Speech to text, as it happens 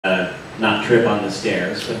not trip on the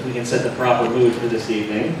stairs, but we can set the proper mood for this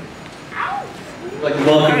evening. I'd like to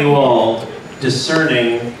welcome you all,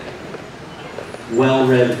 discerning,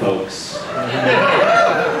 well-read folks,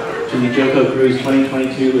 to the JoCo Cruise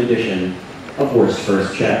 2022 edition of Worst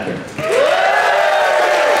First Chapter.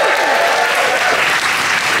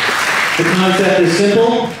 The concept is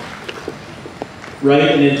simple.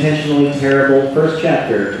 Write an intentionally terrible first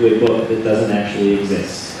chapter to a book that doesn't actually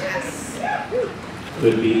exist.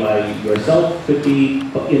 Could be by yourself, could be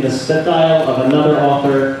in the style of another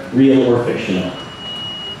author, real or fictional.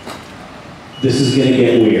 This is going to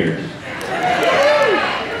get weird.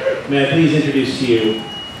 May I please introduce to you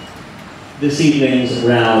this evening's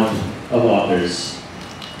round of authors.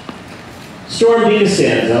 Storm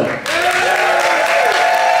DiCostanzo.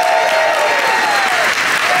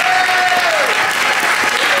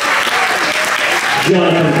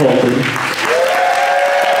 Jonathan Coulton.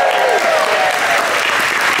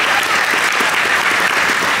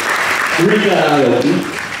 Ryka Aoki.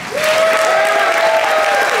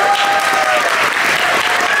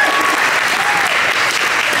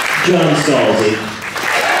 Scalzi.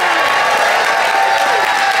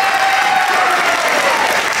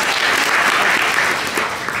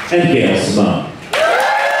 And Gail Simone.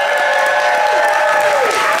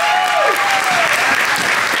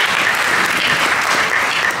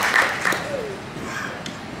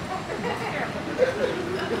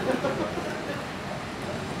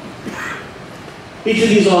 Each of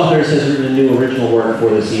these authors has written a new original work for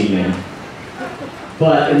this evening.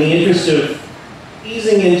 But in the interest of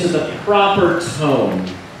easing into the proper tone,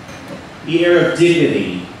 the air of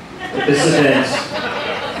dignity that this event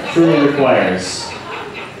truly requires,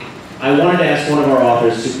 I wanted to ask one of our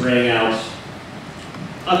authors to bring out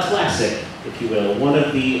a classic, if you will, one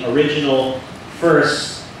of the original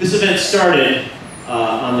first. This event started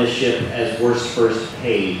on this ship as Worst First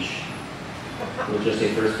Page. It was just a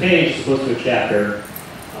first page, as opposed to a chapter.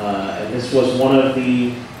 And this was one of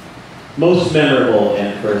the most memorable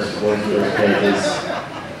and worst first pages.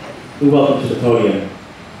 We welcome to the podium,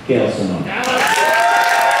 Gail Simone.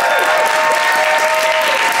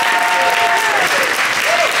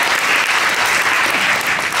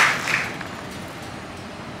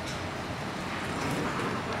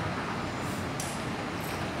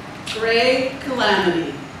 Gray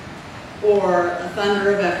Calamity, or A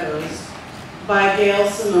Thunder of Echoes, by Gail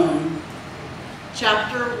Simone.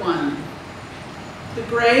 Chapter 1. The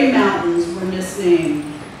gray mountains were misnamed.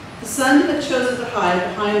 The sun had chosen to hide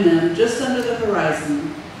behind them just under the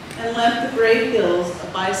horizon and lent the gray hills a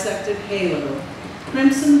bisected halo,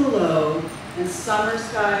 crimson below and summer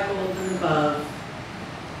sky golden above.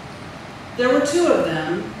 There were two of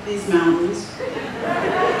them, these mountains.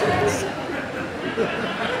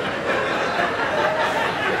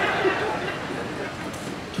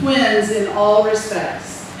 Twins in all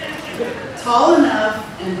respects. Tall enough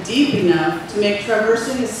and deep enough to make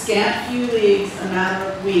traversing a scant few leagues a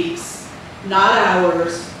matter of weeks, not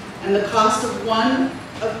hours, and the cost of one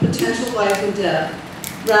of potential life and death,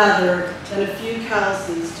 rather than a few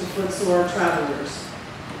calluses to footsore travelers.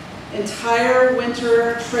 Entire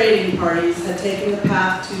winter trading parties had taken the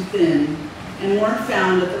path too thin and weren't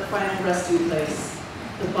found at their final resting place,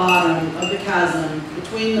 the bottom of the chasm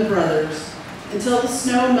between the brothers, until the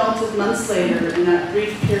snow melted months later in that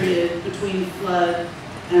brief period between flood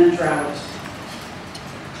and drought.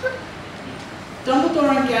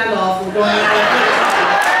 Dumbledore and Gandalf were going out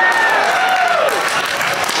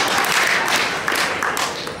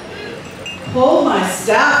of "Hold my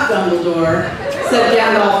staff, Dumbledore," said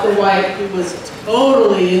Gandalf the White, who was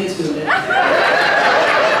totally into it.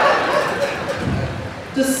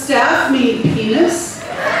 "Does staff mean penis?"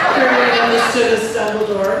 Harry understood as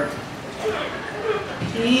Dumbledore.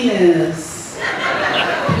 Penis.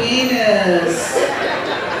 Penis.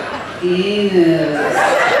 Penis.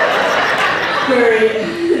 Query,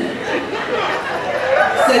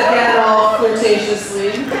 said Gandalf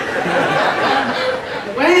flirtatiously.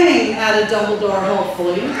 Wang, added Dumbledore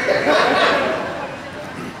hopefully.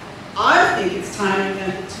 I think it's time we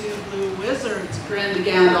met the two blue wizards, grinned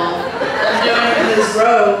Gandalf, enjoying his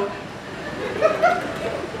robe.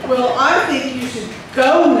 Well, I think you should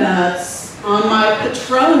go nuts on my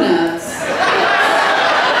Patronus,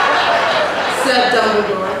 said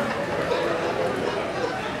Dumbledore.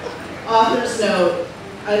 Author's note,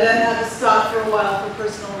 I then had to stop for a while for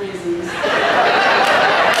personal reasons.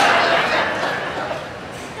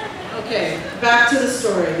 Okay, back to the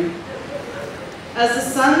story. As the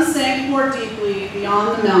sun sank more deeply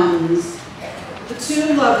beyond the mountains, the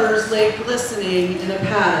two lovers lay glistening in a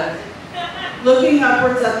paddock, looking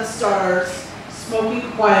upwards at the stars,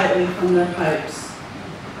 smoking quietly from their pipes.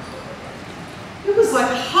 looks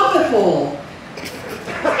like a hobbit hole.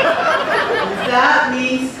 That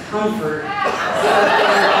means comfort.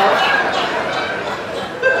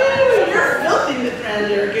 You're filthy,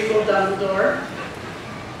 Mithrandir giggled Dumbledore.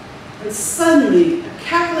 And suddenly, a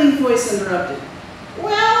cackling voice interrupted.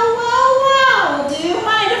 Well, do you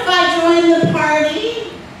mind if I join the party?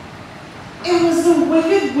 It was the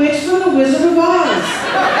Wicked Witch from the Wizard of Oz.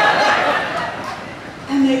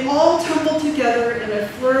 And they all tumbled together in a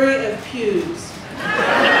flurry of pews.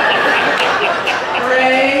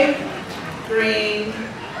 Gray, green,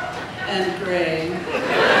 and gray.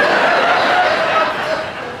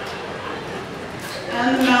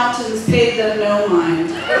 And the mountains paid them no mind.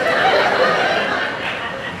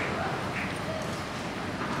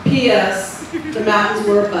 P.S. The mountains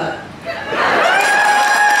were a butt.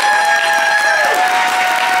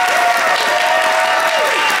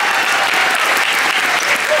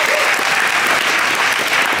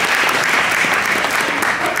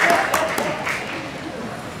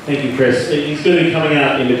 Thank you, Chris. He's going to be coming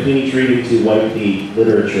out in between each reading to wipe the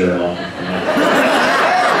literature off.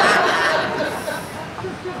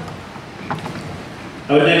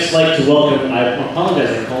 I would next like to welcome, I apologize,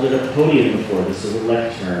 I called it a podium before. This is a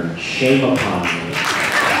lectern. Shame upon me.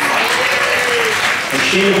 And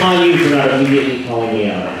shame upon you for not immediately calling me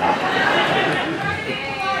out.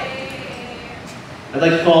 I'd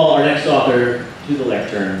like to call our next author to the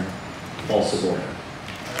lectern, Paul Sabourin.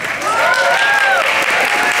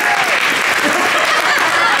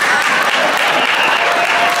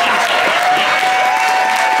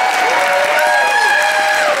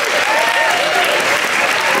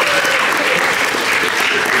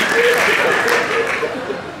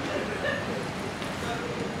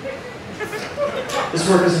 This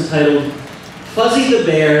work is entitled Fuzzy the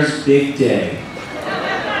Bear's Big Day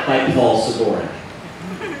by Paul Sabourin.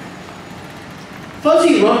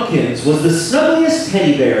 Fuzzy Rumpkins was the snuggliest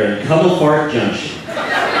teddy bear in Cubblefart Junction.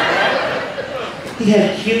 He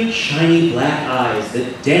had cute, shiny black eyes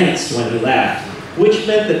that danced when he laughed, which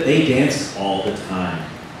meant that they danced all the time.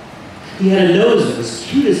 He had a nose that was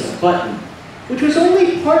cute as a button, which was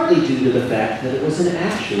only partly due to the fact that it was an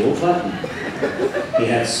actual button. He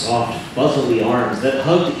had soft, fuzzily arms that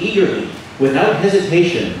hugged eagerly, without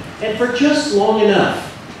hesitation, and for just long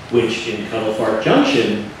enough, which in Cubblefart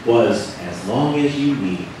Junction was as long as you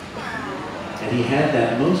need. And he had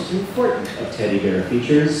that most important of teddy bear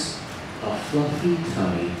features, a fluffy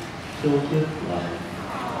tummy filled with love.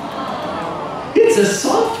 It's a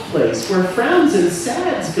soft place where frowns and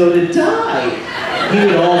sads go to die, he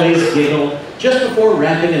would always giggle just before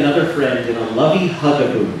wrapping another friend in a lovey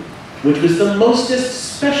hugaboo, which was the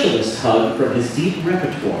mostest specialist hug from his deep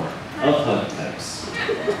repertoire of hug types.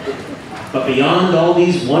 But beyond all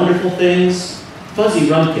these wonderful things, Fuzzy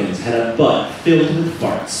Rumpkins had a butt filled with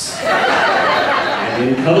farts. And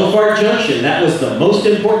in Cubblefart Junction, that was the most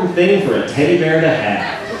important thing for a teddy bear to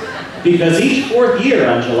have. Because each 4th year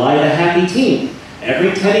on July the Happy-teenth,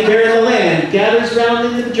 every teddy bear in the land gathers round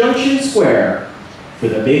in the Junction Square for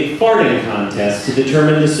the big farting contest to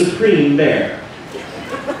determine the supreme bear.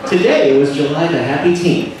 Today was July the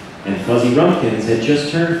Happy-teenth, and Fuzzy Rumpkins had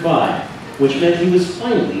just turned 5, which meant he was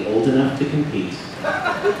finally old enough to compete.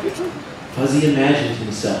 Fuzzy imagined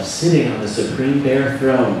himself sitting on the Supreme Bear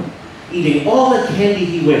throne, eating all the candy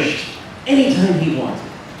he wished, anytime he wanted,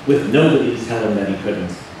 with nobody to tell him that he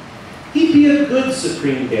couldn't. He'd be a good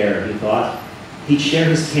Supreme Bear, he thought. He'd share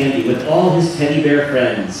his candy with all his teddy bear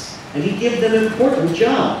friends, and he'd give them important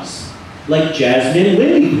jobs, like Jasmine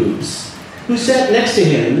Windy Poops, who sat next to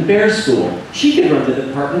him in the bear school. She could run the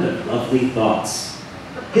Department of Lovely Thoughts.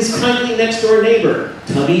 His kindly next-door neighbor,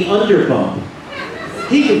 Tubby Underbump.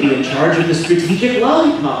 He could be in charge of the Strategic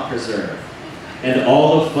Lollipop Preserve. And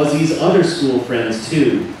all of Fuzzy's other school friends,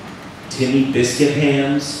 too. Timmy Biscuit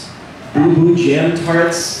Hams, Boo Boo Jam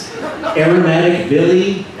Tarts, Aromatic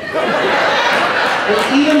Billy,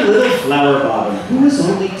 and even Little Flower Bottom, who was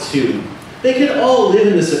only 2. They could all live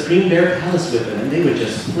in the Supreme Bear Palace with him, and they would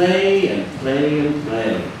just play and play and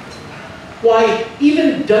play. Why,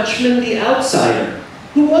 even Dutchman the Outsider,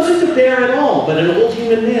 who wasn't a bear at all, but an old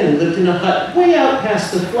human man who lived in a hut way out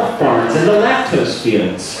past the fluff barns and the lactose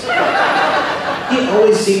fields. He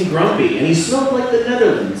always seemed grumpy, and he smelled like the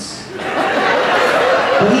Netherlands.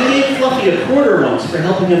 But he gave Fluffy a quarter once for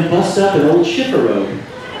helping him bust up an old chipperogue.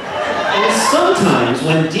 And sometimes,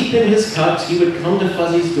 when deep in his cups, he would come to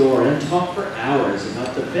Fuzzy's door and talk for hours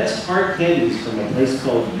about the best hard candies from a place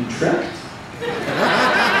called Utrecht.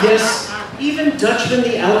 Yes, even Dutchman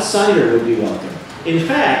the Outsider would be welcome. In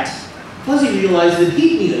fact, Fuzzy realized that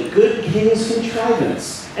he'd need a good king's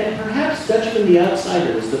contrivance, and perhaps Dutchman the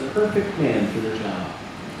Outsider was the perfect man for the job.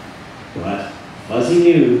 But Fuzzy Fuzzy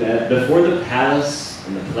knew that before the palace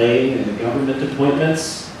and the playing and the government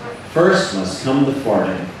appointments, first must come the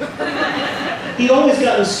farting. He'd always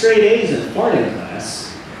gotten straight A's in farting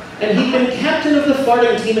class, and he'd been captain of the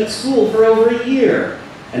farting team at school for over a year.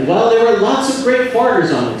 And while there were lots of great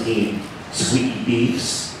farters on the team, Squeaky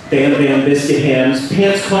Beefs, Bam Bam Biscuit Hams,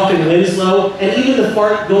 Pants Coughing Winslow, and even the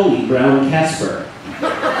fart goalie, Brown Casper,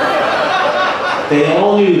 they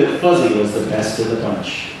all knew that Fuzzy was the best of the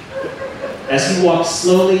bunch. As he walked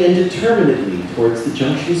slowly and determinedly towards the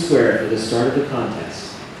Junction Square for the start of the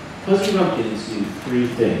contest, Fuzzy Rumpkins knew three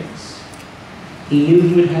things. He knew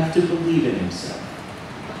he would have to believe in himself.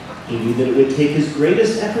 He knew that it would take his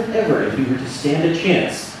greatest effort ever if he were to stand a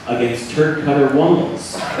chance against Turd Cutter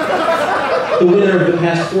Wumbles, the winner of the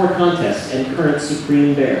past 4 contests and current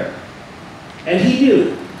Supreme Bear. And he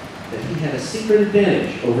knew that he had a secret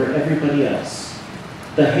advantage over everybody else.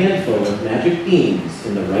 The handful of magic beans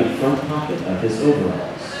in the right front pocket of his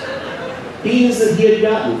overalls. Beans that he had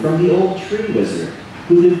gotten from the old tree wizard,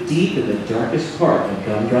 who lived deep in the darkest part of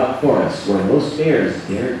Gumdrop Forest where most bears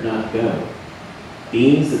dared not go.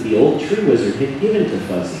 Beans that the old tree wizard had given to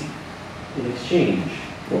Fuzzy in exchange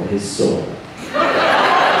for his soul.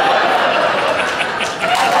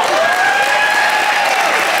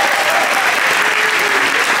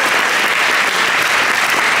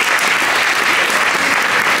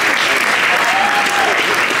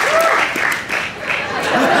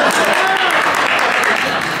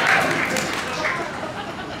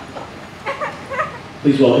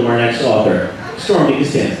 Please welcome our next author,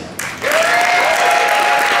 DiCostanzo.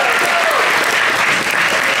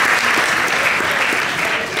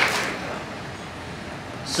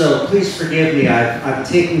 So please forgive me, I'm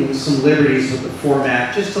taking some liberties with the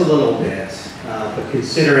format just a little bit, but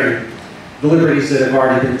considering the liberties that have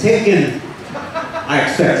already been taken, I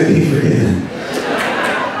expect to be forgiven.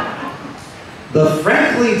 The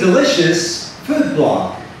Frankly Delicious Food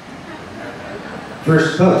Blog.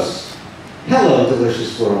 First post. Hello,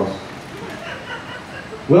 delicious world.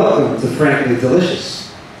 Welcome to Frankly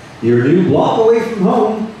Delicious, your new block away from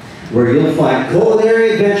home, where you'll find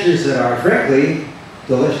culinary adventures that are frankly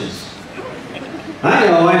delicious. I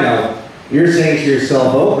know. You're saying to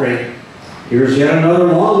yourself, oh great, here's yet another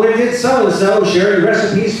long-winded so-and-so sharing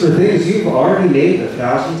recipes for things you've already made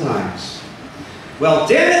 1,000 times. Well,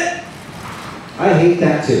 damn it, I hate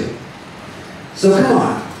that too. So come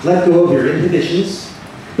on, let go of your inhibitions,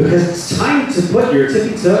 because it's time to put your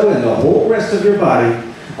tippy toe and the whole rest of your body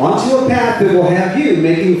onto a path that will have you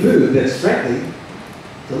making food that's frankly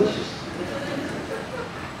delicious.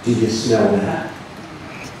 Do you smell that?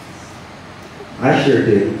 I sure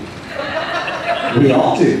do. We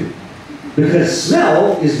all do. Because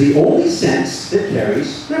smell is the only sense that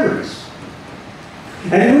carries memories.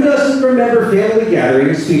 And who doesn't remember family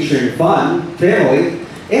gatherings featuring fun, family,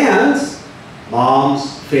 and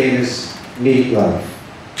Mom's famous meatloaf?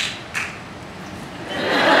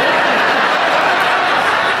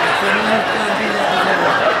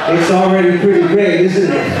 It's already pretty great,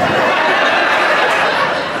 isn't it?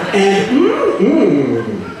 And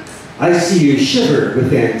I see you shiver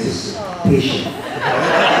with anticipation.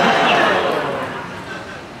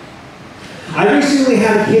 I recently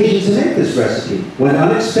had occasion to make this recipe when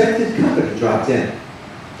unexpected company dropped in.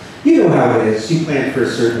 You know how it is. You plan for a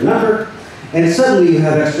certain number, and suddenly you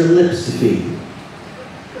have extra lips to feed.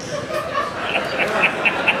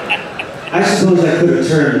 I suppose I could have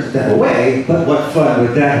turned them away, but what fun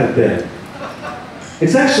would that have been?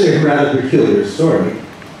 It's actually a rather peculiar story.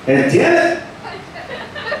 And damn it,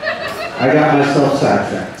 I got myself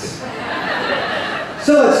sidetracked.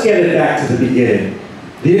 So let's get it back to the beginning.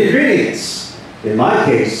 The ingredients. In my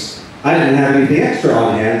case, I didn't have anything extra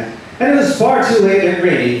on hand, and it was far too late and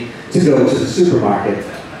rainy to go to the supermarket.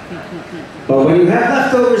 But when you have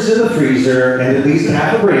leftovers in the freezer and at least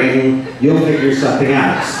half a brain, you'll figure something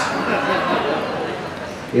out.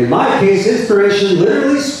 In my case, inspiration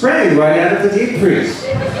literally sprang right out of the deep freeze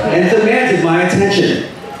and demanded my attention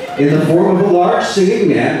in the form of a large singing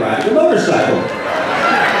man riding a motorcycle.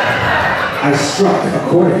 I struck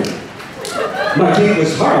accordingly. My king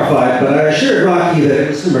was horrified, but I assured Rocky that it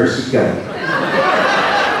was the Mercy Killing.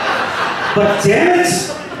 But damn it,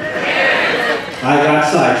 I got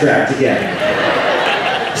sidetracked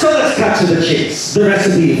again. So let's cut to the chase. The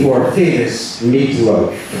recipe for famous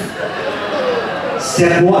meatloaf.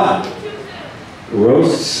 Step 1.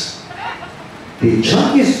 Roast the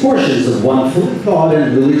chunkiest portions of one fully thawed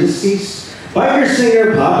and newly deceased biker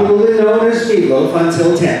singer popularly known as Meatloaf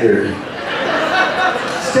until tender.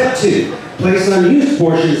 Step 2. Place unused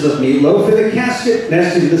portions of meatloaf in a casket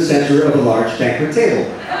nested in the center of a large banquet table.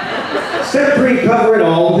 Step 3. Cover it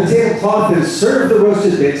all with a tablecloth and and serve the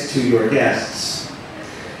roasted bits to your guests.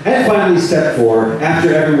 And finally, step 4,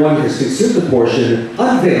 after everyone has consumed the portion,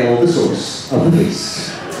 unveil the source of the feast.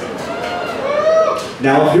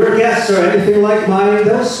 Now, if your guests are anything like mine,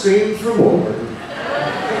 they'll scream for more.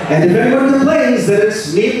 And if anyone complains that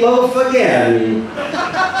it's meatloaf again,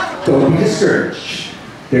 don't be discouraged.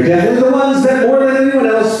 They're definitely the ones that, more than anyone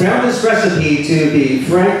else, found this recipe to be,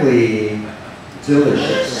 frankly,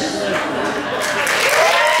 delicious.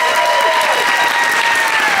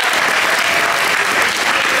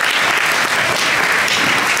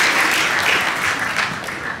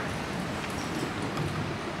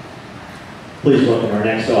 Please welcome our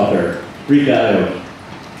next author, Ryka Aoki.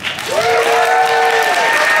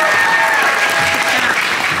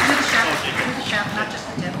 Not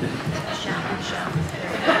just the tip. The shout.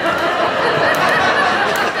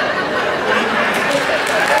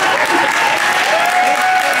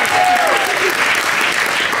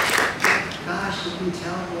 Gosh, you can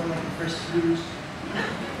tell we're like the first timers.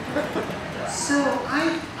 So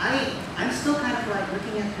I'm still kind of like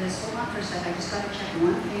looking at this. Hold on for a second. I just got to check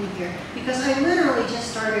one thing here because I literally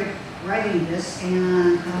just started writing this,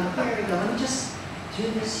 and there we go. Let me just do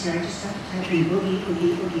this here. I just have to type in boogie,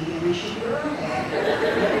 oogie, oogie, and I should be okay.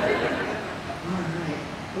 All right.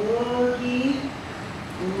 Oogie,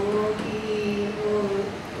 oogie, oogie.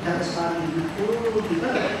 That was Bobby. Oogie.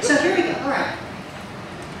 Okay. So here we go. All right.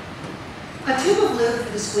 A tube of lube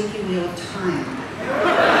for the squeaky wheel of time.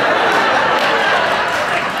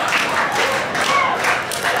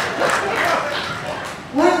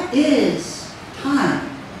 What is time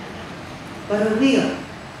but a wheel?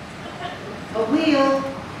 A wheel,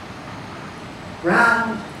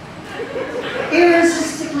 round,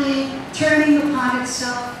 irresistibly turning upon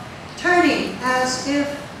itself, turning as if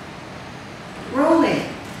rolling.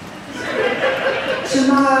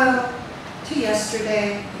 Tomorrow to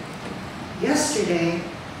yesterday, yesterday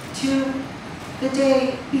to the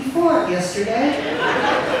day before yesterday,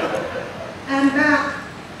 and back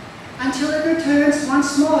until it returns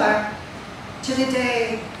once more to the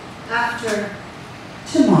day after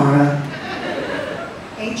tomorrow.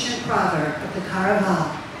 Ancient proverb of the Caraval.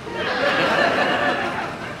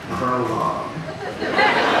 Prologue.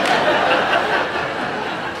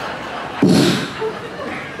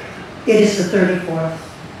 It is the 34th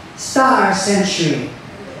star century,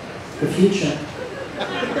 the future.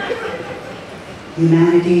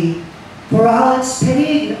 Humanity, for all its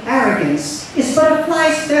petty arrogance, is but a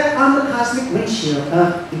fly speck on the cosmic windshield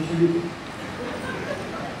of eternity.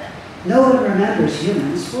 No one remembers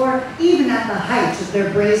humans, for even at the height of their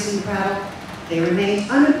brazen prattle, they remained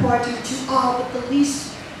unimportant to all but the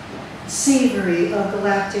least savory of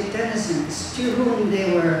galactic denizens, to whom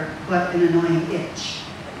they were but an annoying itch.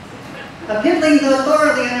 A piddling though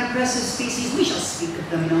thoroughly unimpressive species, we shall speak of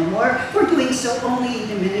them no more, for doing so only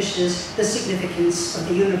diminishes the significance of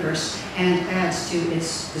the universe and adds to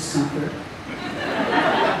its discomfort.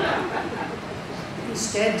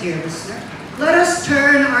 Instead, dear listener, let us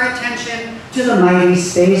turn our attention to the mighty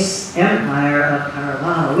space empire of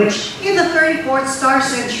Caraval, which in the 34th star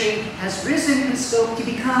century has risen in scope to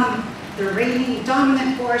become the reigning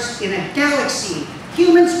dominant force in a galaxy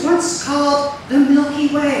humans once called the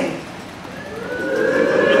Milky Way.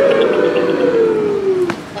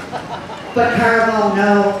 But Caraval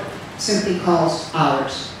no simply calls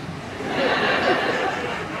ours.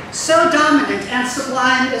 So dominant and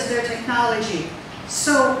sublime is their technology,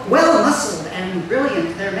 so well-muscled and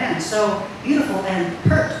brilliant their men, so beautiful and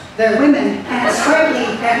pert their women, and sprightly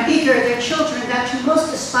and eager their children, that to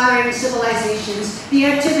most aspiring civilizations, the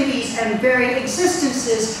activities and very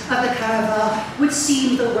existences of the Caraval would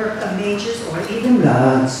seem the work of mages or even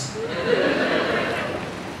gods.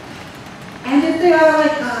 And if they are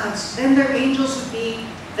like gods, then their angels would be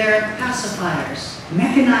their pacifiers,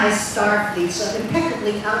 mechanized star fleets of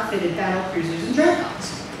impeccably outfitted battle cruisers and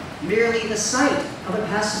dreadnaughts. Merely the sight of a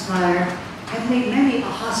pacifier had made many a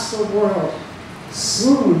hostile world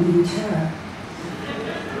swoon in terror.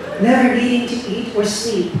 Never needing to eat or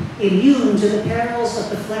sleep, immune to the perils of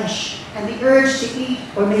the flesh and the urge to eat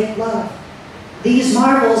or make love, these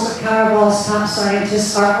marvels of Caraval's top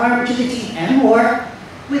scientists are armed to the teeth and more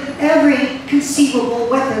with every conceivable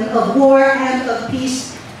weapon of war and of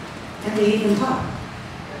peace, and they even talk.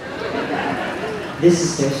 This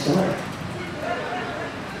is their story.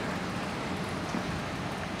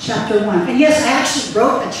 Chapter 1. And yes, I actually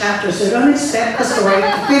wrote a chapter, so don't expect the story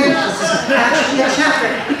to finish. This is actually a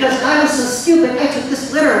chapter, because I was so stupid, I took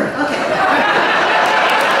this literally. Okay.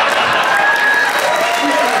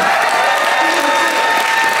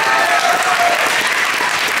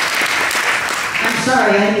 I'm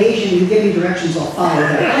sorry, I'm Asian. You give me directions, I'll follow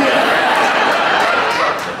them.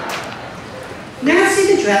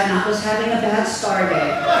 Dreadnaught was having a bad star day.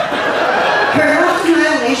 Her lost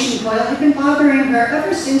annihilation coil had been bothering her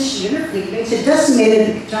ever since she and her fleetmates had decimated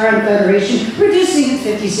the Kataran Federation, reducing its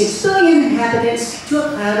 56 billion inhabitants to a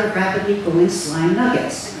cloud of rapidly cooling slime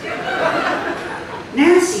nuggets.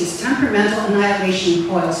 Nancy's temperamental annihilation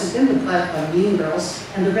coils had been the butt of Mean Girls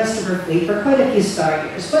and the rest of her fleet for quite a few star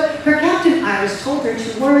years, but her Captain Iris told her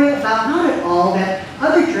to worry about not at all that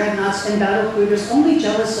other dreadnoughts and battlecruisers only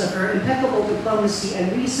jealous of her impeccable diplomacy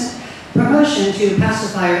and recent promotion to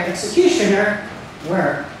pacifier executioner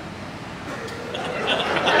were.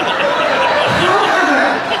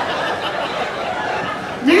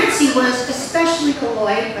 Nancy was especially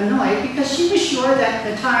annoyed because she was sure that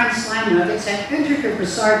the Kataran slime nuggets had entered her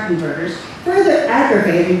Broussard converters, further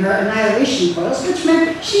aggravating her annihilation coils, which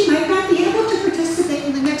meant she might not be able to participate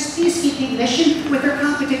in the next peacekeeping mission with her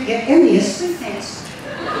competent yet envious fleetmates.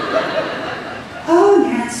 Oh,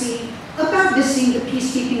 Nancy, about missing the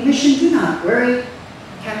peacekeeping mission, do not worry,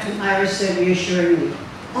 Captain Iris said reassuringly.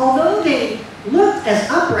 Although they looked as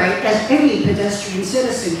upright as any pedestrian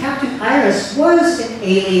citizen, Captain Iris was an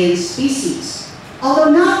alien species.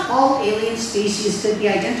 Although not all alien species could be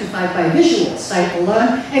identified by visual sight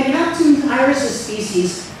alone, and Captain Iris'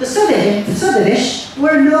 species, the Sovietish,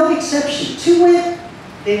 were no exception. To wit,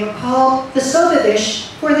 they were called the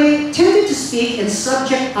Sovietish, for they tended to speak in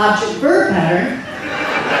subject-object-verb pattern,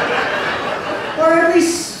 or at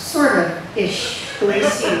least sort of-ish, the way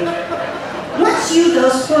it seemed. Once you,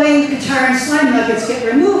 those cloying Kataran slime nuggets, get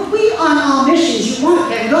removed, we on all missions you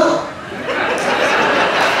want can go.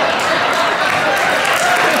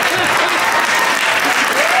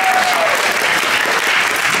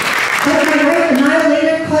 But my right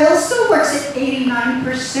annihilator coil still works at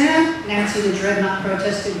 89%, Nancy the Dreadnaught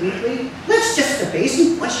protested weakly. Let's just debase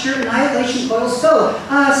and watch your annihilation coils go.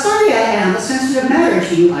 Sorry I am a sensitive matter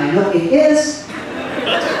to you, I know it is.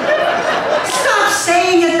 Stop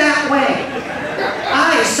saying it that way.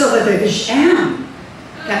 I so am,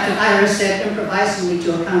 Captain Iris said improvisingly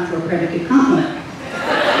to account for a predicate compliment.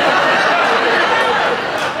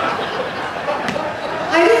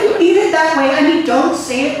 I didn't mean it that way. I mean, don't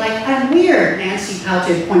say it like I'm weird, Nancy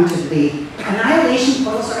pouted pointedly. Annihilation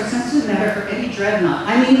coils are a sensitive matter for any dreadnought.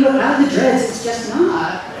 I mean, without the dreads, it's just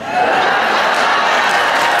not.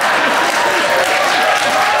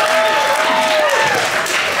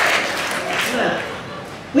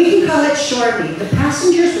 We can call it short leave. The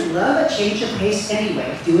passengers would love a change of pace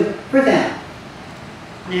anyway. Do it for them.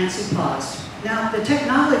 Nancy paused. Now, the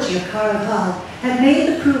technology of Caraval had made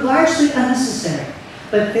the crew largely unnecessary,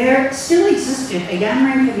 but there still existed a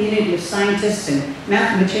yammering community of scientists and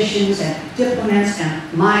mathematicians and diplomats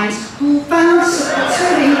and minds who found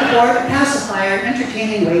serving aboard a pacifier an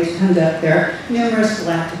entertaining way to conduct their numerous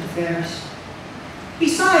galactic affairs.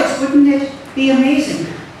 Besides, wouldn't it be amazing?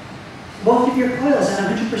 Both of your coils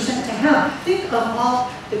at 100% to have. Think of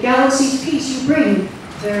all the galaxy's peace you bring.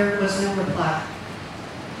 There was no reply.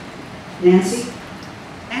 Nancy?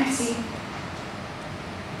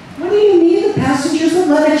 What do you mean the passengers would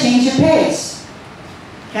love a change of pace?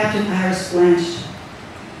 Captain Iris blanched.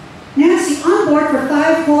 Nancy, on board for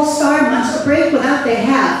 5 full star months, a break without they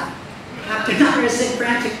have. Captain Iris said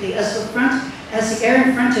frantically as the air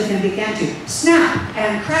in front of him began to snap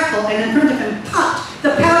and crackle, and in front of him popped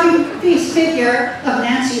the pouting figure of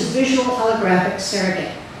Nancy's visual holographic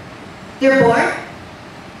surrogate. They're bored?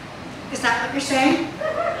 Is that what you're saying?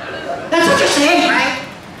 That's what you're saying, right?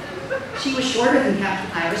 She was shorter than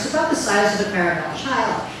Captain Iris, about the size of a Caraval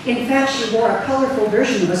child. In fact, she wore a colorful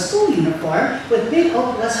version of a school uniform with big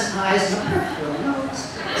opalescent eyes and a perfect little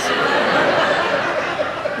nose.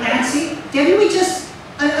 Nancy, didn't we just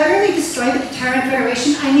utterly destroy the Kataran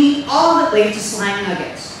Federation? I mean, all the way to slime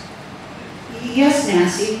nuggets. Yes,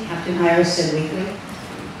 Nancy, Captain Iris said weakly.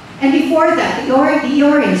 And before that, the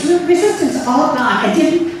Orions, resistance all gone. And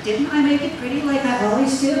didn't I make it pretty like I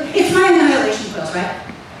always do? It's my annihilation coils, right?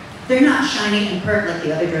 They're not shiny and pert like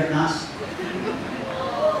the other dreadnoughts.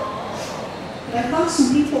 But I thought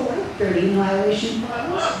some people like dirty annihilation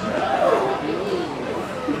coils.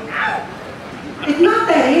 If not,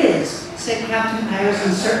 that is, said Captain Iris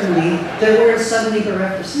uncertainly, the word suddenly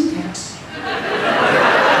bereft of syntax.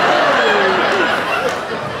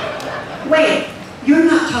 Wait, you're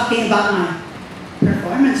not talking about my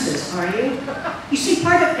performances, are you? You see,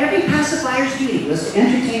 part of every pacifier's duty was to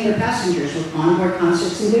entertain their passengers with onboard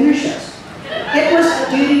concerts and dinner shows. It was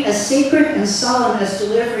a duty as sacred and solemn as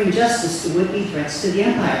delivering justice to would-be threats to the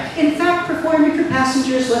Empire. In fact, performing for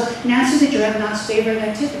passengers was Nancy the Dreadnaught's favorite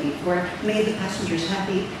activity, for it made the passengers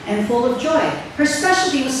happy and full of joy. Her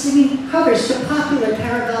specialty was singing covers to popular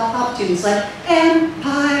Caraval pop tunes like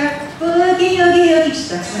Empire, Boogie Oogie Oogie,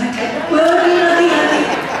 That's when I typed, woody.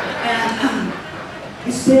 And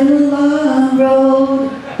it's been a long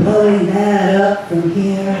road, pulling that up from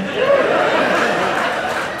here.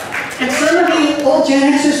 And some of you old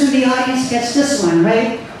Gen Xers in the audience gets this one,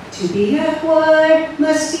 right? To be at war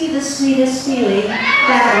must be the sweetest feeling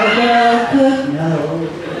that a girl could know.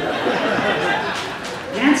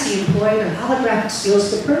 Nancy employed her holographic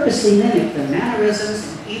skills to purposely mimic the mannerisms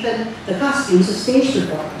and even the costumes of stage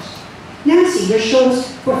performers. Nancy, your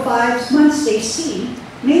shows for 5 months they've seen,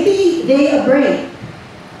 maybe they a break.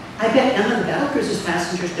 I bet Emma the Battlecruiser's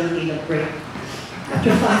passengers don't need a break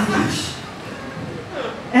after 5 months.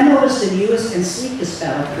 Emma was the newest and sleekest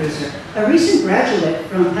battlecruiser. A recent graduate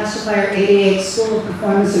from Pacifier 88 School of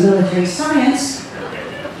Performance and Military Science,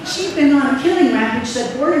 she'd been on a killing rampage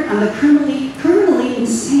that bordered on the criminally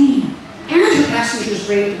insane. And her passengers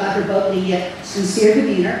raved about her bubbly yet sincere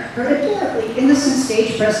demeanor, her adorably innocent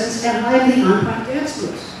stage presence, and lively on-point dance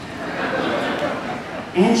moves.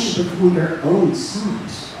 And she performed her own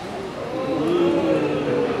songs.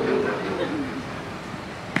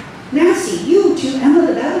 Nancy, you to Emma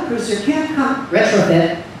the Battlecruiser can't come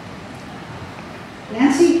retrofit.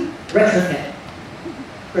 Nancy, retrofit.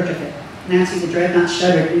 Retrofit. Nancy the Dreadnaught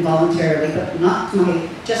shuddered involuntarily, but not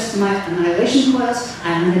just to my annihilation coils.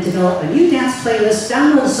 I'm going to develop a new dance playlist,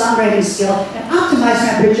 download a songwriting skill, and optimize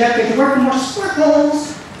my projector to work more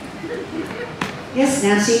sparkles. Yes,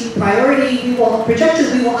 Nancy,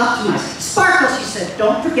 projector we will optimize. Sparkles, she said.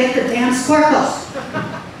 Don't forget the damn sparkles.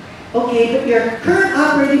 Okay, but your current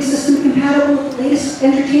operating system compatible with the latest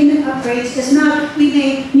entertainment upgrades is not. We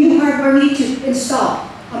made new hardware need to install.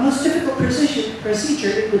 A most difficult procedure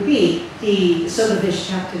it would be, the Sodavish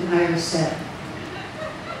Captain Iris said.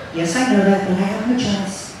 Yes, I know that, but I have no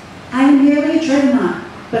choice. I am merely a Dreadnaught,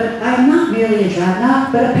 but I am not merely a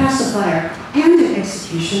Dreadnaught, but a pacifier and an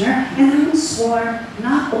executioner, and I am sworn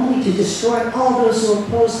not only to destroy all those who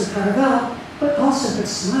oppose the Caravel, but also put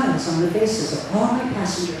smiles on the faces of all my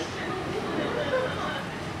passengers.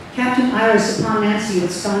 Captain Iris upon Nancy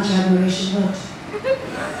with staunch admiration looked.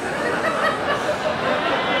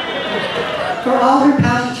 For all her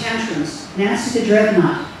pouty tantrums, Nancy the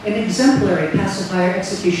Dreadnaught, an exemplary pacifier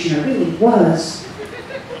executioner, really was.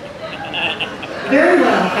 Very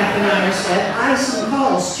well, Captain Iris said. I some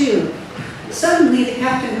calls, too. Suddenly, the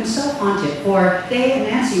captain himself haunted, for they and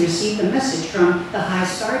Nancy received a message from the High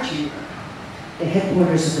Star Chamber, the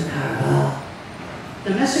headquarters of the Caravel.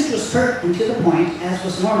 The message was curt and to the point, as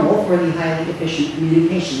was normal for the highly efficient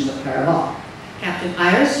communications of Caravel. Captain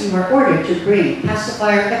Iris, you are ordered to bring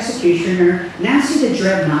pacifier executioner Nancy the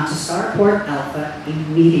Dreadnaught to Starport Alpha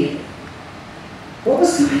immediately. What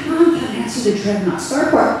was going on with Nancy the Dreadnaught?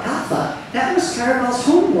 Starport Alpha? That was Caravel's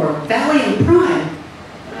homeworld, Valley and Prime.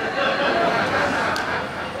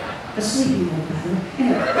 A sleeping mode, by the way.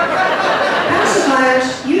 Anyway,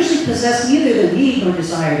 pacifiers usually possess neither the need nor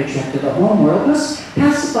desire to trek to the homeworld. Thus,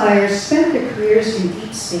 pacifiers spent their careers in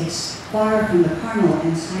deep space, far from the carnal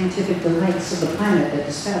and scientific delights of the planet that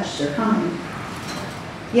dispatched their kind.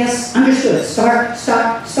 Yes, understood. Starport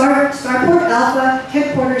Alpha,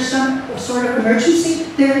 headquarters, some sort of emergency?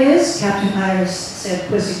 There is, Captain Iris said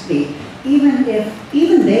quizzically, even they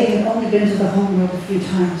have only been to the homeworld a few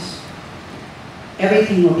times.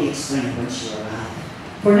 Everything will be explained once you arrive.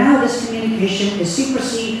 For now, this communication is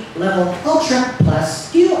secrecy level ultra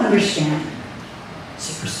plus. Do you understand?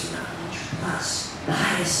 Secrecy level ultra plus. The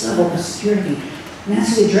highest level of security.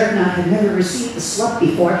 Nancy the Dreadnaught had never received the slut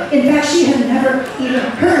before. In fact, she had never even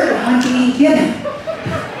heard of one being given.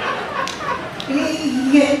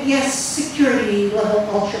 Yes, security level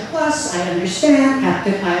ultra plus, I understand,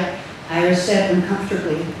 Captain Iris said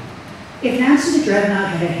uncomfortably. If Nancy the Dreadnaught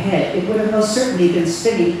had a head, it would have most certainly been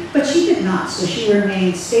spinning, but she did not, so she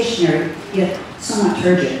remained stationary, yet somewhat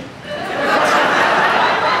turgid.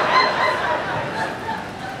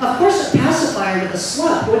 Of course, a pacifier with a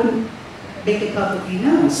slut wouldn't make it publicly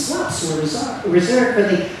known. Sluts were reserved for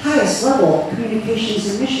the highest level communications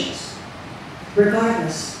and missions.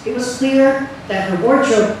 Regardless, it was clear that her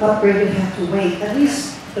wardrobe upgrade would have to wait, at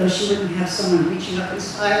least though she wouldn't have someone reaching up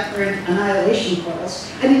inside her annihilation coils.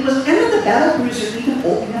 I mean, was Emma the Battlecruiser even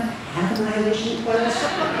old enough to have annihilation coils?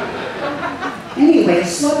 Anyway,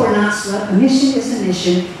 slut or not slut, a mission is a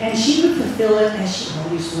mission, and she would fulfill it as she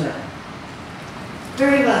always would.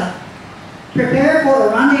 Very well. Prepare for a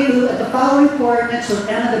rendezvous at the following coordinates with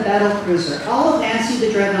Emma the Battlecruiser. All of Nancy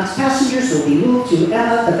the Dreadnaught's passengers will be moved to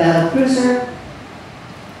Emma the Battlecruiser.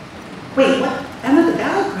 Wait, what? Emma the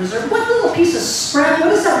Battlecruiser? What little piece of scrap? What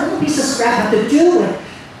does that little piece of scrap have to do with?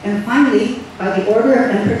 And finally, by the order of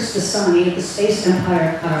Empress Dasani of the Space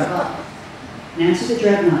Empire Caravel. Nancy the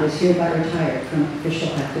Dreadnaught is hereby retired from official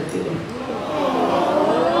active duty.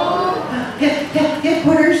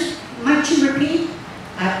 Headquarters, might you repeat?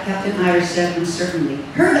 Captain Iris said uncertainly.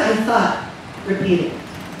 Heard, I thought. Repeated.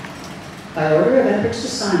 By order of Empress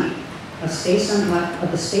Dasani, of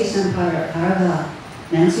the Space Empire of Paragal,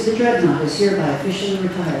 Nancy the Dreadnaught is hereby officially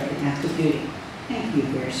retired from active duty. Thank you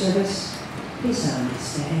for your service. Please have a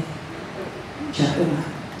nice day. Chapter 1.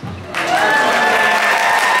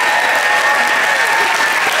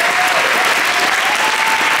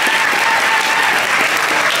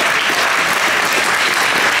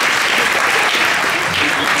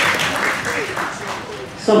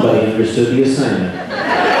 Somebody understood the assignment.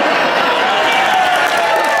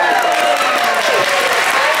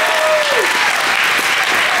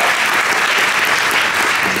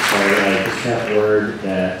 I just have word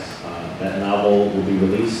that that novel will be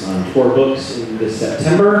released on tour books in this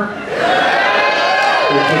September.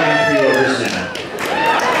 We're taking pre-orders now.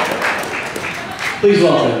 Please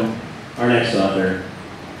welcome our next author,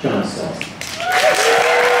 John Scalzi.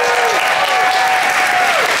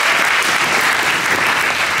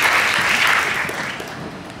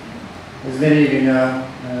 As many of you know,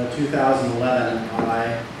 in 2011,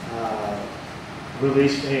 I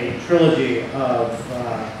released a trilogy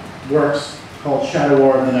of works called Shadow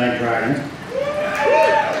War of the Night Dragon.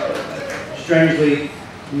 Strangely,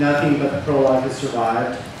 nothing but the prologue has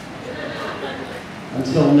survived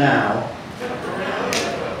until now.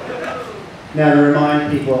 Now, to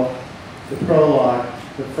remind people, the prologue,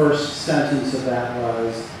 the first sentence of that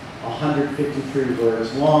was 153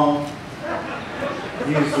 words long.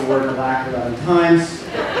 Used the word black 11 times.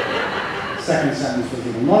 Second sentence was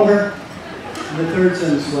even longer. And the third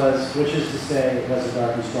sentence was, which is to say, it was a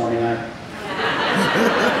dark and stormy night.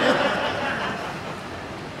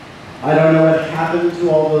 I don't know what happened to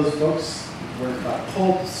all those books. Words about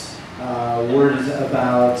cults, words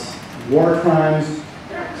about war crimes,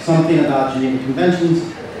 something about Geneva Conventions.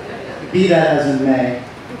 Be that as it may,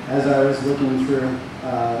 as I was looking through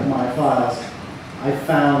my files, I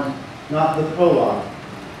found not the prologue,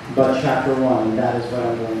 but chapter 1, and that is what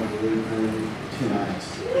I'm going to read for you tonight.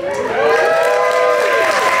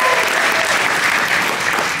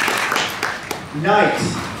 Night.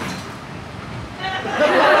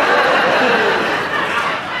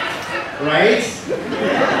 Right?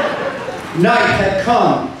 Night had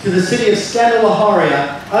come to the city of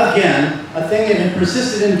Scandalaharia again, a thing it had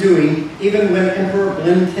persisted in doing even when Emperor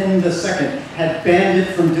Blintin II had banned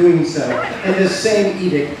it from doing so, in this same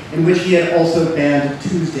edict in which he had also banned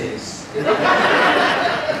Tuesdays.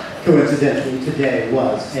 Coincidentally, today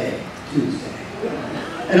was a Tuesday.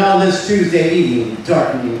 And on this Tuesday evening,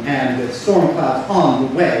 darkening and with storm clouds on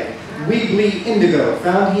the way, Weebly Indigo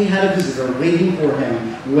found he had a visitor waiting for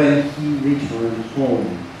him when he returned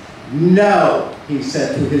home. No, he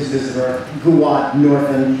said to his visitor, Guat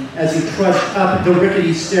Northen, as he trudged up the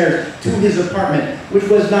rickety stairs to his apartment, which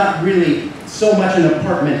was not really so much an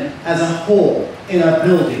apartment as a hole in a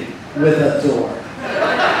building with a door.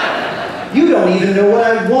 You don't even know what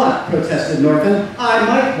I want, protested Northen. I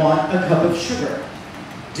might want a cup of sugar.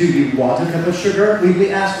 Do you want a cup of sugar?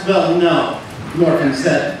 Weebly asked. Well, no, Northen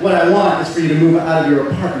said. What I want is for you to move out of your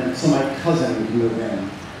apartment so my cousin can move in.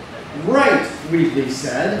 Right, Weebly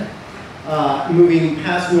said. Moving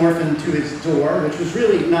past Northen to his door, which was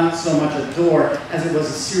really not so much a door as it was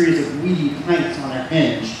a series of weedy planks on a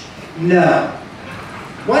hinge. No.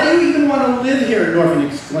 Why do you even want to live here? Northen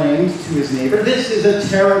exclaimed to his neighbor. This is a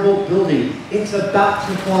terrible building. It's about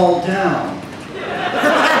to fall down.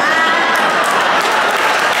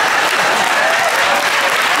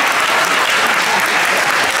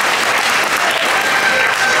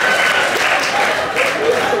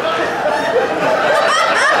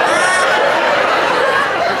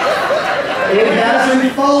 It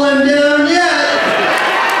hasn't fallen down yet.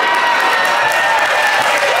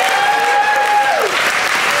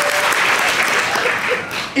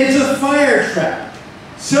 It's a fire trap.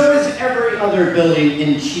 So is every other building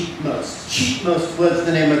in Cheapmost. Cheapmost was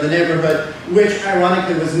the name of the neighborhood, which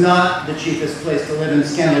ironically was not the cheapest place to live in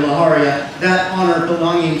Scandalaharia, that honor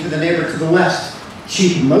belonging to the neighbor to the west,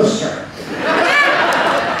 Cheapmoster.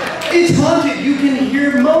 It's haunted. You can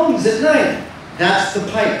hear moans at night. That's the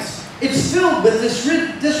pipes. It's filled with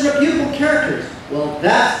disreputable characters. Well,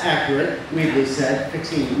 that's accurate, Weebly said,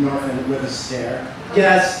 fixing Northen with a stare.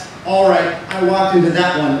 Yes, all right, I walked into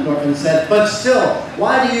that one, Northen said, but still,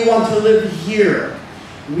 why do you want to live here?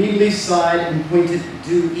 Weebly sighed and pointed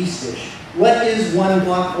due eastish. What is 1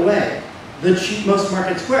 block away? The Cheapmost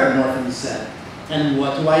Market Square, Northen said. And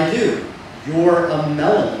what do I do? You're a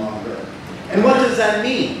melon monger. And what does that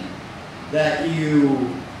mean? That you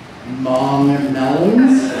Mom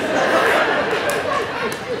melons?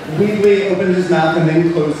 Weebly opened his mouth and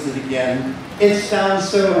then closed it again. It sounds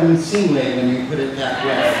so unseemly when you put it that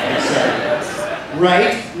way, he said.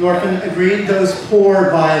 Right, Norfin agreed, those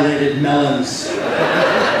poor violated melons.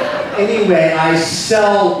 Anyway, I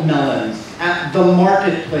sell melons at the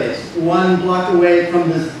marketplace, 1 block away from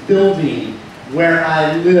this building where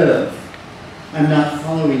I live. I'm not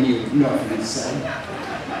following you, Norfin said.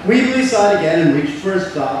 Weebly saw it again and reached for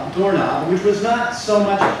his doorknob, which was not so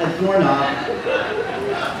much a doorknob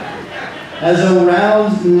as a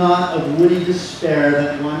round knot of woody despair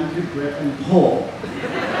that one could grip and pull.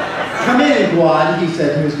 Come in, Guad, he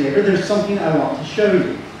said to his neighbor. There's something I want to show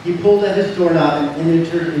you. He pulled at his doorknob and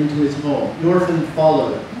entered into his home. Norfin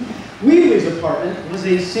followed. Weebly's apartment was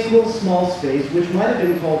a single small space which might have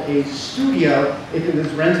been called a studio if it was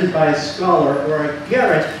rented by a scholar, or a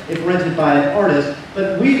garret if rented by an artist,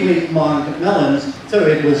 but Weebly monged melons, so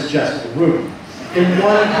it was just a room. In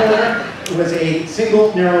one corner was a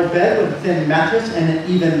single narrow bed with a thin mattress and an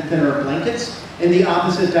even thinner blankets. In the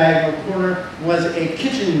opposite diagonal corner was a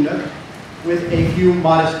kitchen nook with a few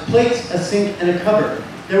modest plates, a sink, and a cupboard.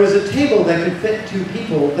 There was a table that could fit 2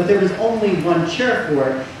 people, but there was only 1 chair for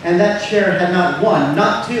it, and that chair had not 1,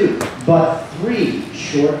 not 2, but 3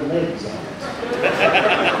 short legs on it.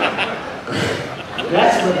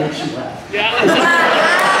 That's what makes you laugh. Yeah.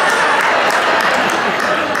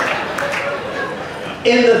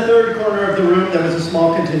 In the third corner of the room, there was a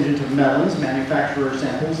small contingent of melons, manufacturer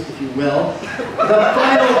samples, if you will. The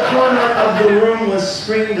final corner of the room was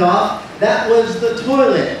screened off. That was the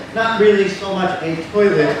toilet. Not really so much a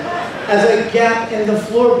toilet as a gap in the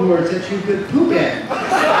floorboards that you could poop in.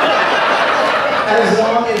 As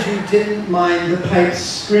long as you didn't mind the pipes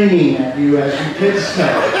screaming at you as you did so.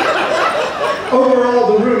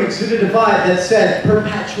 Overall, the room exuded a vibe that said,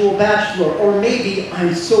 perpetual bachelor, or maybe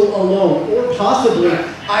I'm so alone, or possibly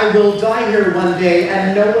I will die here one day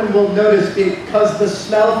and no one will notice because the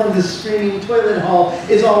smell from the screaming toilet hall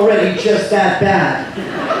is already just that bad,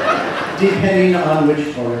 depending on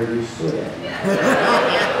which corner you stood in.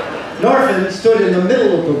 Norfin stood in the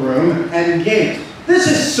middle of the room and gaped. This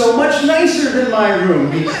is so much nicer than my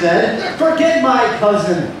room, he said. Forget my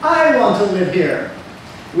cousin, I want to live here.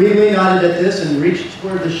 Weebly nodded at this and reached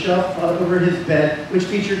toward the shelf over his bed, which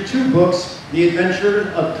featured 2 books, The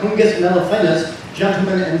Adventure of Cungus Melophanes,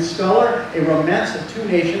 Gentleman and Scholar, A Romance of 2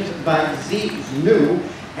 Nations by Z. Znu,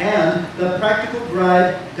 and The Practical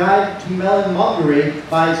Guide to Melonmongery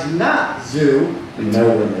by Zna Zu,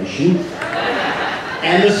 no relation,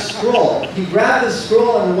 and a scroll. He grabbed the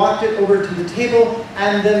scroll and walked it over to the table,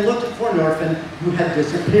 and then looked for Norfin, who had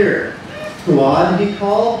disappeared. Guad, he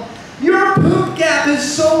called. Your poop gap is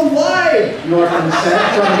so wide, Norfin said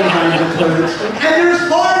from behind the toilet screen, and there's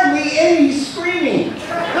hardly any screaming.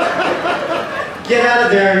 Get out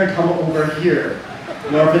of there and come over here.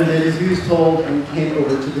 Norfin did as he was told and came over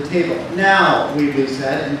to the table. Now, Weebly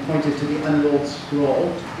said, and pointed to the unrolled scroll,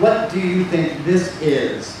 what do you think this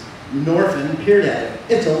is? Norfin peered at it.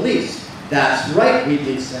 It's a lease. That's right,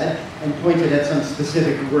 Weebly said, and pointed at some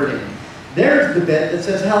specific wording. There's the bit that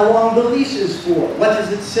says how long the lease is for. What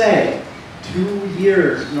does it say? 2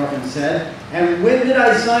 years, Norfin said. And when did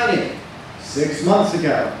I sign it? 6 months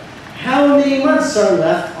ago. How many months are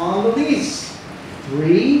left on the lease?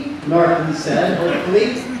 3, Norfin said,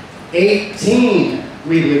 hopefully. 18,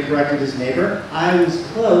 Weebly corrected his neighbor. I was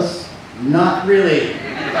close. Not really.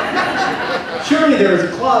 Surely there is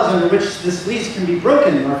a clause under which this lease can be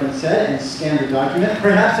broken, Norfin said, and scanned the document.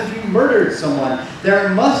 Perhaps if you murdered someone, there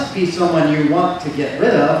must be someone you want to get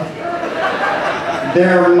rid of.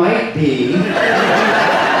 There might be,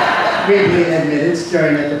 Weebly admitted,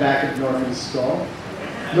 staring at the back of Norfin's skull.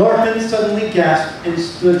 Norfin suddenly gasped and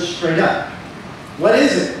stood straight up. What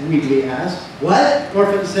is it? Weebly asked. What?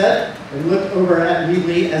 Norfin said, and looked over at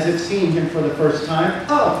Weebly as if seeing him for the first time.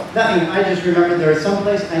 Oh, nothing. I just remembered there is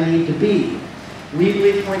someplace I need to be.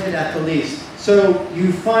 Weebly pointed at the lease. So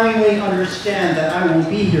you finally understand that I will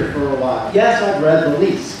be here for a while. Yes, I've read the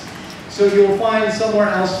lease. So you'll find somewhere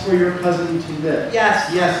else for your cousin to live.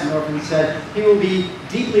 Yes, yes, Norfin said. He will be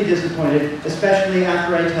deeply disappointed, especially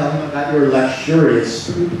after I tell him about your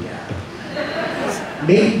luxurious poop gap.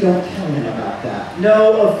 Maybe don't tell him about that.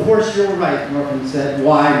 No, of course you're right, Norfin said.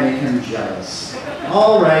 Why make him jealous?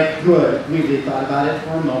 All right, good. Weebly thought about it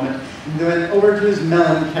for a moment, and then went over to his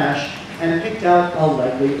melon cache and picked out a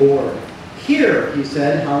likely orb. Here, he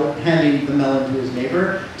said, handing the melon to his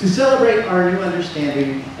neighbor, to celebrate our new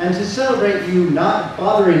understanding and to celebrate you not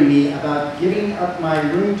bothering me about giving up my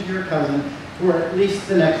room to your cousin for at least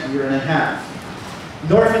the next year and a half.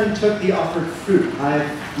 Norfin took the offered fruit. I've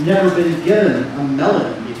never been given a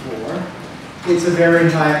melon before. It's a very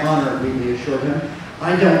high honor, Weebly assured him.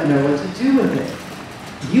 I don't know what to do with it.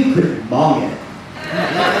 You could mong it,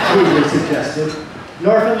 Weebly suggested.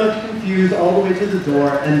 Norfin looked confused all the way to the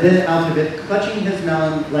door and then out of it, clutching his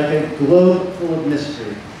melon like a globe full of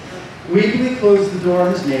mystery. Weebly closed the door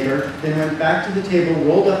on his neighbor, then went back to the table,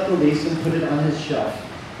 rolled up the lease, and put it on his shelf.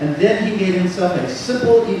 And then he gave himself a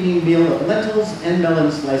simple evening meal of lentils and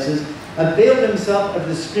melon slices, availed himself of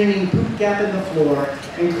the screaming poop gap in the floor,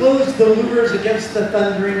 and closed the louvers against the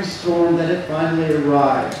thundering storm that had finally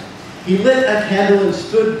arrived. He lit a candle and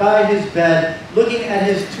stood by his bed, looking at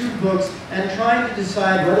his 2 books and trying to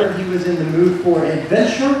decide whether he was in the mood for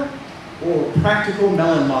adventure or practical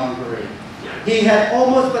melonmongery. He had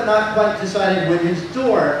almost but not quite decided when his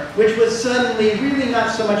door, which was suddenly really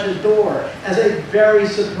not so much a door as a very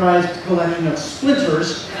surprised collection of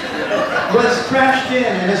splinters, was crashed in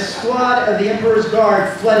and a squad of the Emperor's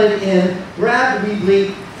Guard flooded in, grabbed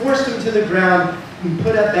Weebly, forced him to the ground, and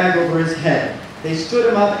put a bag over his head. They stood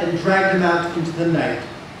him up and dragged him out into the night.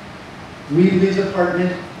 Weebly's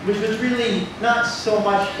apartment, which was really not so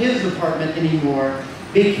much his apartment anymore,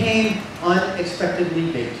 became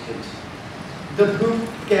unexpectedly vacant. The poop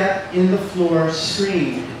gap in the floor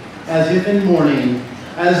screamed, as if in mourning,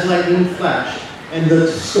 as lightning flashed in the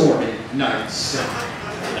sordid night sky.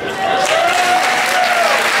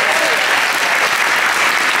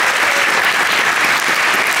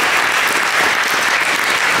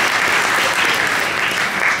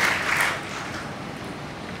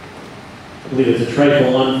 I believe it's a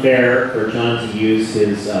trifle unfair for John to use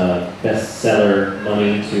his bestseller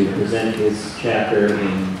money to present his chapter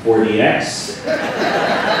in 4DX,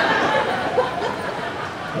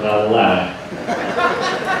 but I'll allow it.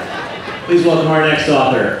 Please welcome our next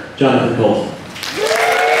author, Jonathan Coulton.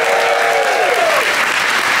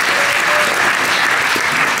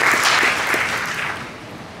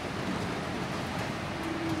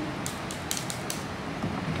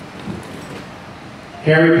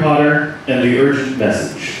 Harry Potter and the Urgent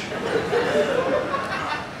Message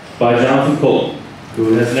by Jonathan Coulton,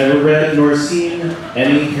 who has never read nor seen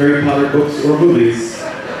any Harry Potter books or movies,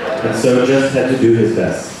 and so just had to do his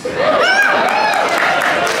best.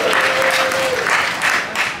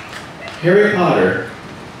 Harry Potter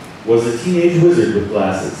was a teenage wizard with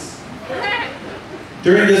glasses.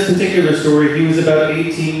 During this particular story, he was about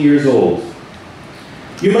 18 years old.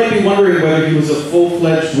 You might be wondering whether he was a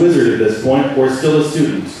full-fledged wizard at this point or still a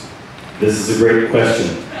student. This is a great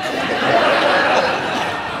question.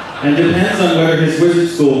 And depends on whether his wizard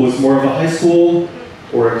school was more of a high school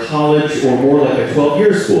or a college or more like a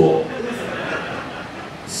 12-year school.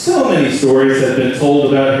 So many stories have been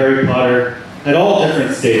told about Harry Potter at all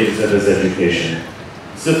different stages of his education.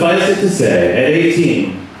 Suffice it to say, at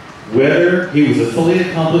 18, whether he was a fully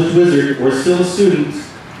accomplished wizard or still a student,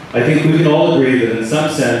 I think we can all agree that in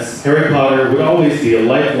some sense, Harry Potter would always be a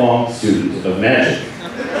lifelong student of magic.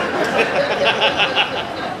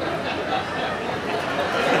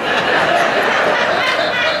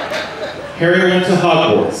 Harry went to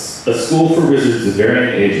Hogwarts, a school for wizards of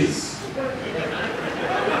varying ages.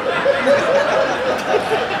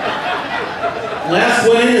 Last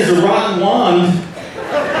one in is a rotten wand,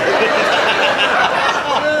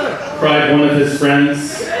 cried one of his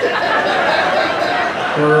friends.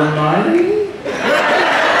 Hermione?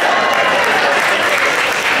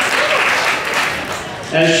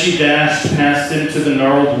 As she dashed past him to the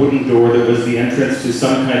gnarled wooden door that was the entrance to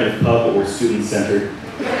some kind of pub or student center.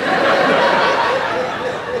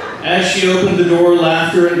 As she opened the door,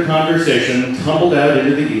 laughter and conversation tumbled out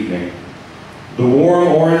into the evening. The warm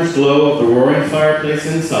orange glow of the roaring fireplace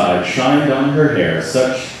inside shined on her hair,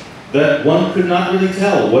 such that one could not really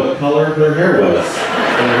tell what color her hair was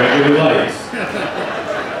in the regular light.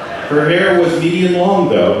 Her hair was medium long,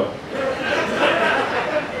 though.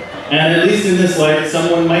 And at least in this light,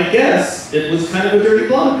 someone might guess it was kind of a dirty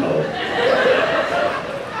blonde color.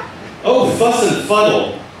 Oh, fuss and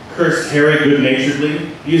fuddle, cursed Harry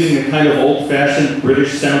good-naturedly, using a kind of old-fashioned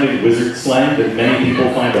British-sounding wizard slang that many people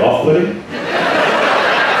find off-putting.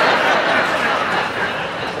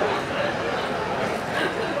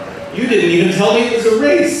 You didn't even tell me it was a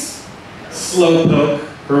race. Slowpoke,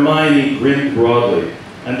 Hermione grinned broadly,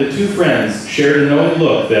 and the two friends shared a knowing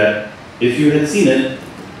look that, if you had seen it,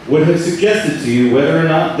 would have suggested to you whether or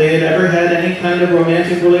not they had ever had any kind of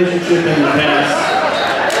romantic relationship in the past,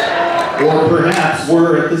 or perhaps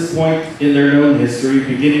were at this point in their known history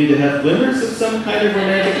beginning to have glimmers of some kind of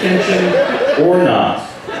romantic tension, or not.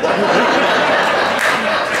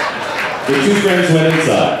 The two friends went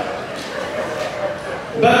inside.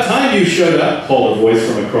 About time you showed up, called a voice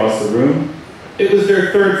from across the room. It was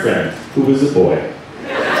their third friend, who was a boy.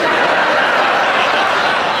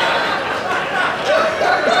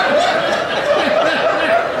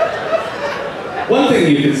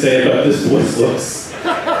 say about this boy's looks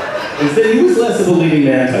is that he was less of a leading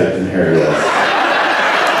man type than Harry was.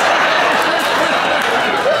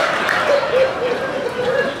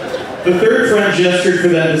 The third friend gestured for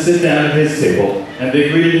them to sit down at his table, and they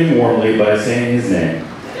greeted him warmly by saying his name.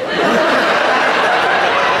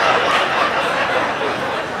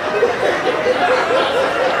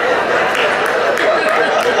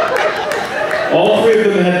 All three of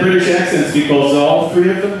them had British accents because all three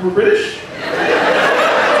of them were British.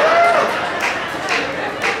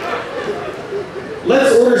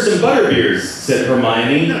 Let's order some butterbeers, said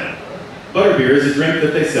Hermione. Butterbeer is a drink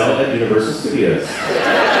that they sell at Universal Studios.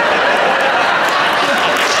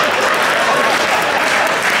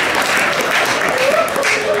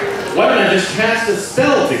 Why don't I just cast a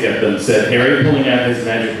spell to get them, said Harry, pulling out his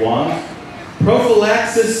magic wand.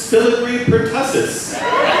 Prophylaxis filigree pertussis,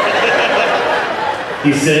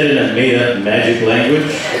 he said in a made-up magic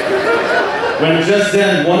language. When just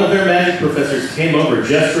then, one of their magic professors came over,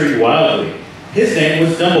 gesturing wildly. His name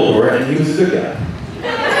was Dumbledore, and he was a good guy.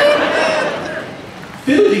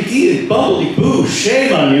 Fiddle-dee-dee and bumbledy-boo,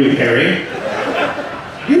 shame on you, Harry.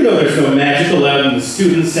 You know there's no magic allowed in the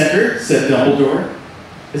student center, said Dumbledore.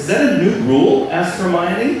 Is that a new rule? Asked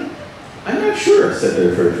Hermione. I'm not sure, said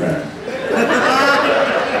their third friend.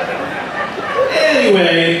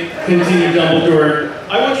 Anyway, continued Dumbledore,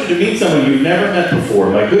 I want you to meet someone you've never met before,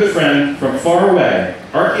 my good friend from far away,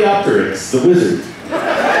 Archaeopteryx, the wizard.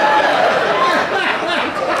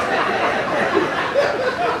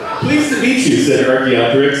 Pleased to meet you, said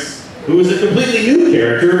Archaeopteryx, who is a completely new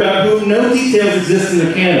character about whom no details exist in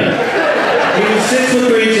the canon. He was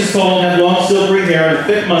 6'3" inches tall and had long silvery hair and a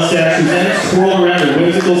thick mustache whose ends twirled around in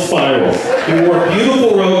whimsical spirals. He wore a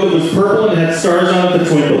beautiful robe that was purple and had stars on it that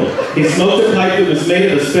twinkled. He smoked a pipe that was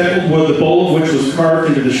made of a speckled wood, the bowl of which was carved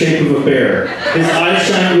into the shape of a bear. His eyes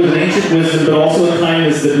shined with an ancient wisdom, but also a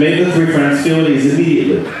kindness that made the three friends feel at ease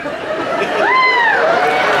immediately.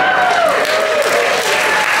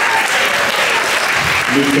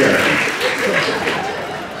 New character.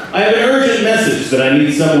 I have an urgent message that I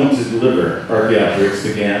need someone to deliver, Archaeopteryx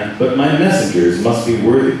began, but my messengers must be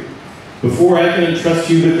worthy. Before I can entrust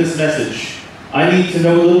you with this message, I need to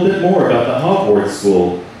know a little bit more about the Hogwarts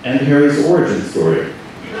school and Harry's origin story.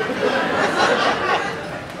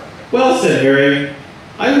 Well, said Harry,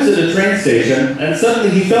 I was at a train station, and suddenly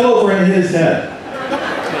he fell over and hit his head.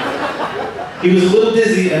 He was a little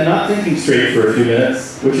dizzy and not thinking straight for a few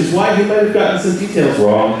minutes, which is why he might have gotten some details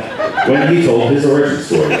wrong when he told his origin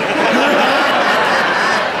story.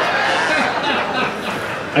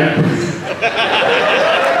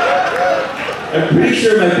 I'm pretty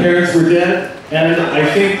sure my parents were dead, and I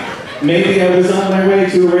think maybe I was on my way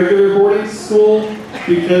to a regular boarding school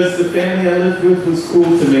because the family I lived with was cool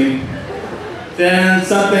to me. Then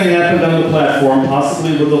something happened on the platform,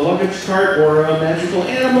 possibly with a luggage cart or a magical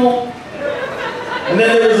animal. And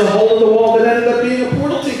then there was a hole in the wall that ended up being a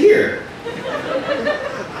portal to here.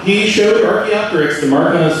 He showed Archaeopteryx the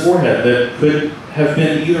mark on his forehead that could have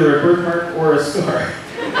been either a birthmark or a scar.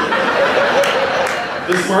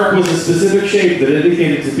 This mark was a specific shape that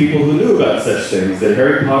indicated to people who knew about such things that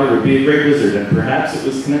Harry Potter would be a great wizard, and perhaps it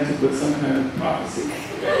was connected with some kind of prophecy.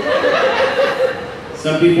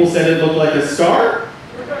 Some people said it looked like a star,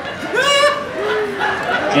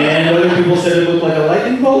 and other people said it looked like a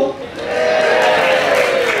lightning bolt.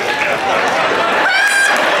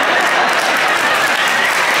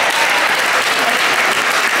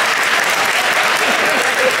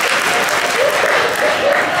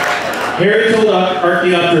 Harry told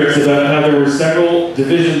Archaeopteryx about how there were several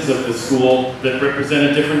divisions of the school that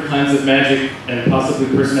represented different kinds of magic and possibly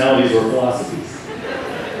personalities or philosophies.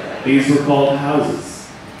 These were called houses.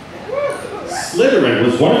 Slytherin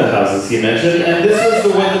was one of the houses he mentioned, and this was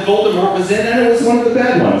the one that Voldemort was in, and it was one of the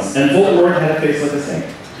bad ones, and Voldemort had a face like a saint.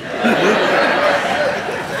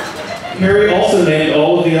 Harry also named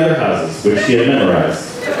all of the other houses, which he had memorized.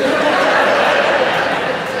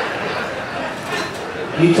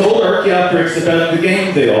 He told Archaeopteryx about the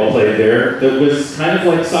game they all played there that was kind of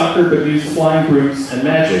like soccer but used flying brutes and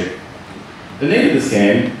magic. The name of this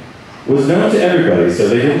game was known to everybody, so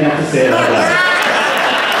they didn't have to say it out loud.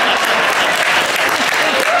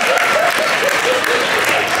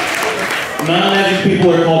 Non-magic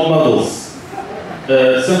people are called muggles.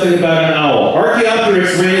 Something about an owl.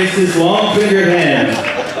 Archaeopteryx raised his long-fingered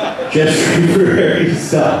hand, gesturing for Harry to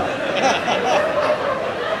stop.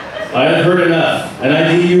 I have heard enough, and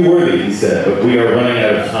I deem you worthy, he said, but we are running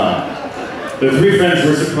out of time. The three friends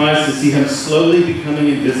were surprised to see him slowly becoming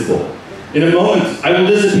invisible. In a moment, I will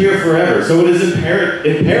disappear forever, so it is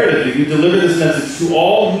imperative that you deliver this message to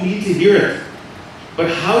all who need to hear it. But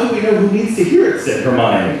how do we know who needs to hear it, said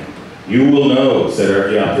Hermione. You will know, said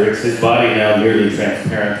Archaeopteryx, his body now nearly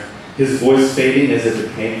transparent, his voice fading as if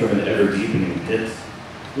it came from an ever-deepening pit.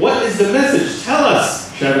 What is the message? Tell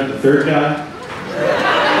us, shouted the third guy.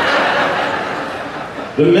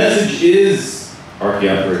 The message is,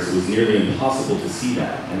 Archaeopteryx was nearly impossible to see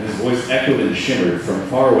now, and his voice echoed and shimmered from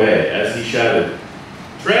far away as he shouted,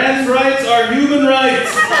 trans rights are human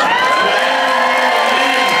rights! Trans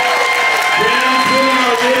women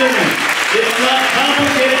are women! It's not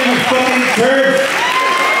complicated, you fucking turd!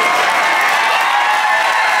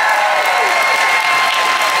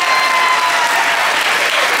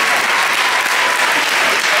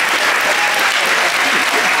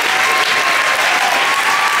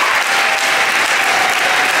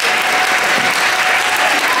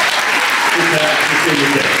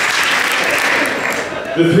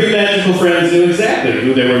 The three magical friends knew exactly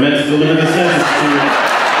who they were meant to deliver this message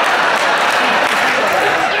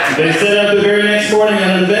to. They set out the very next morning on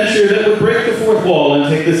an adventure that would break the fourth wall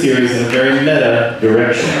and take the series in a very meta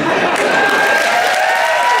direction.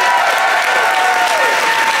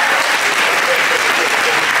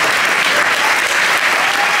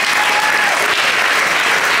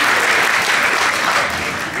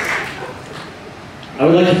 I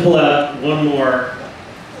would like to pull out one more,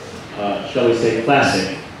 shall we say,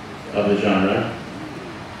 classic of the genre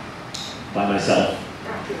by myself.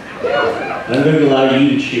 And I'm going to allow you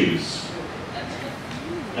to choose.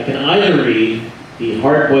 I can either read the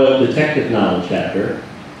hard-boiled detective novel chapter,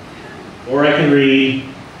 or I can read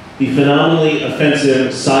the phenomenally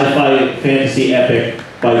offensive sci-fi fantasy epic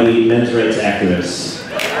by the men's rights activists.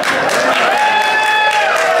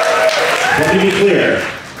 Let me be clear.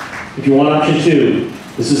 If you want option 2,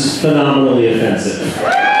 this is phenomenally offensive.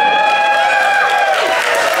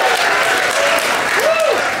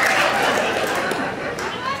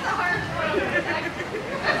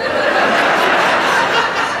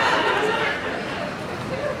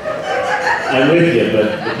 I'm with you,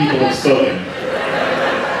 but the people have spoken.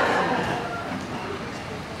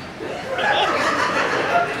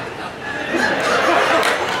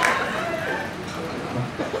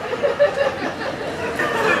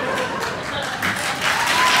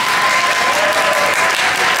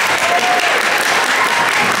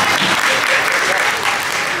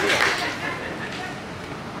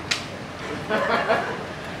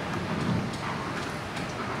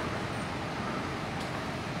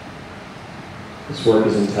 This work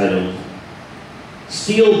is entitled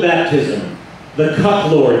Steel Baptism, the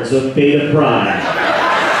Cucklords of Beta Prime.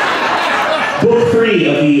 Book 3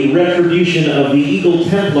 of the Retribution of the Eagle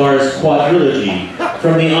Templars quadrilogy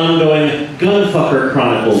from the ongoing Gunfucker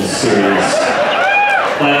Chronicles series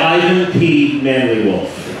by Ivan P.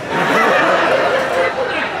 Manlywolf.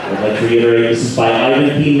 I'd like to reiterate, this is by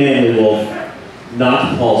Ivan P. Manlywolf,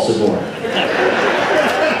 not Paul Sabourin.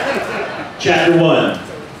 Chapter 1.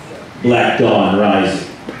 Black Dawn Rising.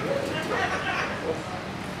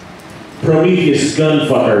 Prometheus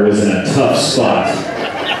Gunfucker was in a tough spot.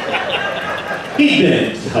 He'd been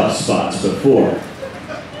in tough spots before.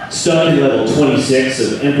 Stuck in level 26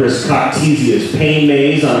 of Empress Coctesia's pain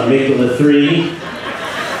maze on Amygdala 3.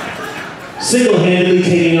 Single-handedly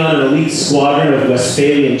taking on an elite squadron of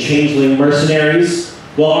Westphalian changeling mercenaries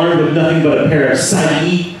while armed with nothing but a pair of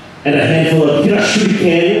sai and a handful of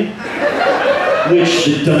Hirashuriken, which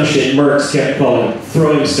the dumb shit mercs kept calling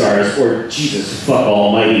throwing stars, or Jesus fuck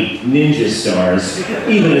almighty, ninja stars,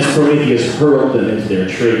 even as Prometheus hurled them into their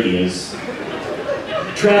tracheas.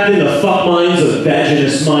 Trapped in the fuck mines of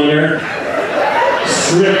Vaginus Minor,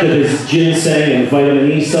 stripped of his ginseng and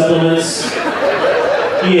vitamin E supplements.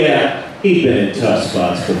 Yeah, he'd been in tough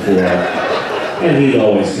spots before, and he'd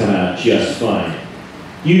always come out just fine.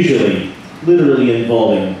 Usually, literally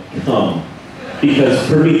involving cum. Because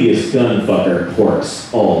Prometheus Gunfucker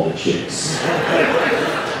porks all the chicks.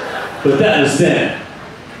 But that was then.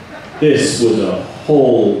 This was a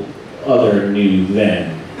whole other new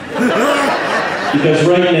then. Because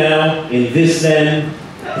right now, in this then,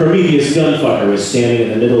 Prometheus Gunfucker was standing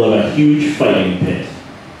in the middle of a huge fighting pit.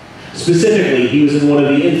 Specifically, he was in one of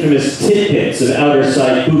the infamous tit pits of outer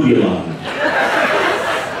side Bubulon.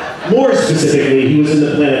 More specifically, he was in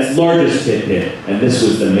the planet's largest tit pit, and this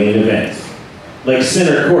was the main event. Like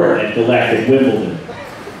center court at Galactic Wimbledon.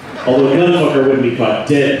 Although Gunfucker wouldn't be caught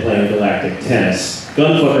dead playing galactic tennis,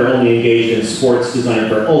 Gunfucker only engaged in sports designed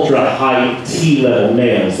for ultra-high T-level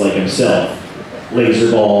males like himself. Laser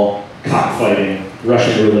ball, cockfighting,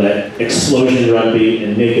 Russian roulette, explosion rugby,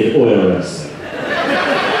 and naked oil wrestling.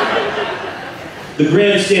 The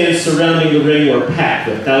grandstands surrounding the ring were packed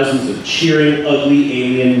with thousands of cheering, ugly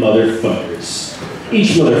alien motherfuckers.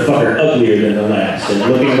 Each motherfucker uglier than the last, and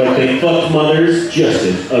looking like they fucked mothers just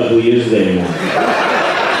as ugly as they were.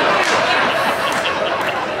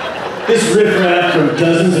 This riffraff from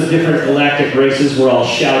dozens of different galactic races were all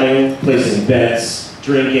shouting, placing bets,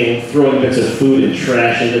 drinking, throwing bits of food and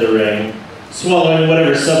trash into the ring, swallowing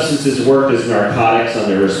whatever substances worked as narcotics on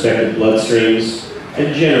their respective bloodstreams,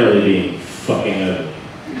 and generally being fucking ugly.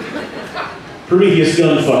 Prometheus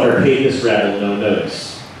Gunfucker paid this rabble no notice.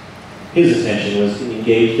 His attention was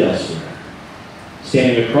engaged elsewhere.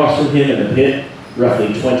 Standing across from him in the pit,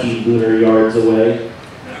 roughly 20 lunar yards away,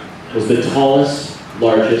 was the tallest,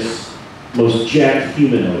 largest, most jacked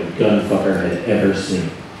humanoid Gunfucker had ever seen.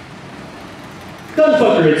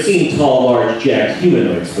 Gunfucker had seen tall, large, jacked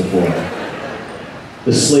humanoids before.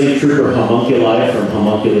 The slave trooper homunculi from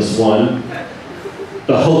Homunculus 1,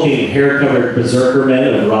 the hulking, hair-covered berserker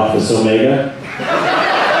men of Rothfuss Omega,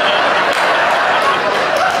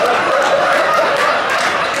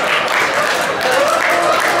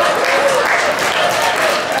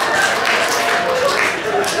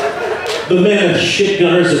 the men of shit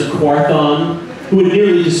gunners of Quarthon, who had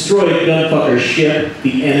nearly destroyed Gunfucker's ship,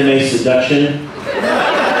 the Anime Seduction,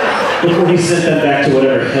 before he sent them back to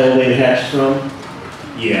whatever hell they hatched from.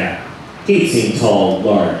 Yeah, he'd seen tall,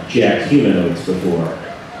 large, jacked humanoids before.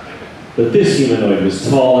 But this humanoid was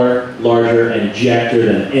taller, larger, and jackeder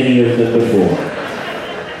than any of them before.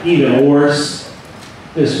 Even worse,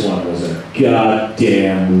 this one was a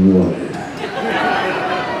goddamn woman.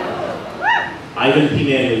 Ivan P.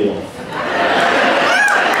 Manlywolf.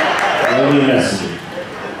 Only a messenger.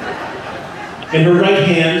 In her right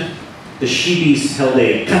hand, the she-beast held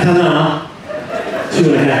a katana,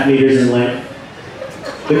 2.5 meters in length.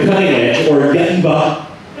 The cutting edge, or yaiba,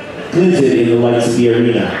 glinted in the lights of the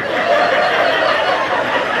arena.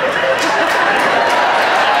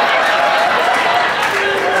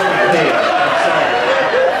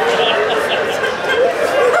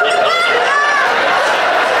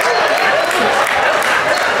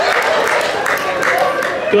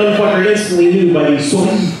 Gunfucker instantly knew by the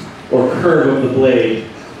sori, or curve of the blade,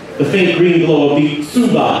 the faint green glow of the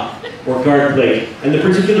tsuba, or guard plate, and the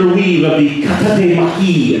particular weave of the katate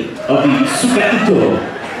maki of the sukaito,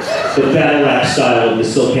 the battle rap style of the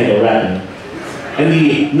silk handle wrapping, and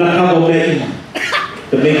the nakagomei,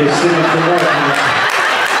 the maker's signature mark.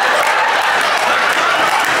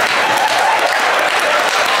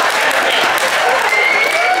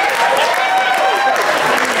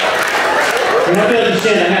 You have to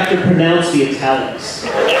understand, I have to pronounce the italics.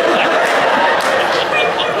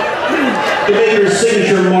 The maker's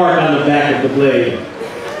signature mark on the back of the blade.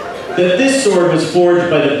 That this sword was forged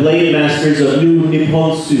by the blade masters of New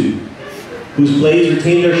Nipponsu, whose blades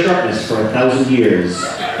retained their sharpness for 1,000 years,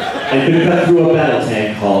 and could cut through a battle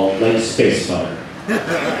tank haul like space butter.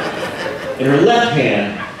 In her left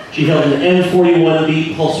hand, she held an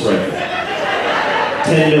M41B pulse rifle,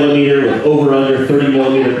 10mm with over-under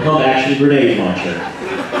 30mm pump-action grenade launcher.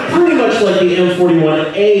 Pretty much like the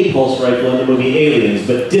M41A pulse rifle in the movie Aliens,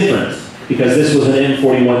 but different, because this was an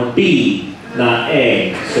M41B, not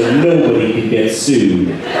A, so nobody could get sued.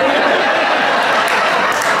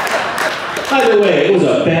 Either way, it was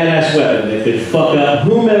a badass weapon that could fuck up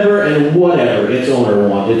whomever and whatever its owner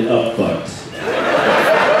wanted up-fucked.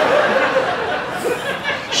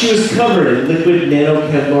 She was covered in liquid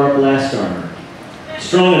nano-Kevlar blast armor,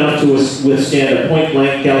 strong enough to withstand a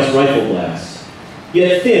point-blank Gauss rifle blast,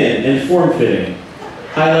 yet thin and form-fitting,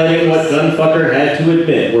 highlighting what Gunfucker had to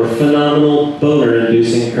admit were phenomenal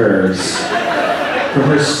boner-inducing curves. From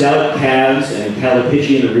her stout calves and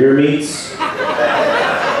Calipichian rear meats,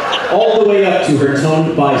 all the way up to her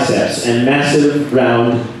toned biceps and massive,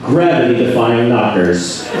 round, gravity-defying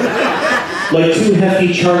knockers, like two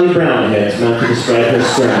hefty Charlie Brown heads meant to describe her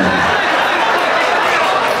sternum.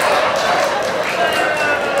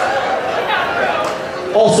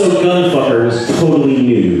 Also, Gunfucker was totally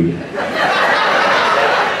nude.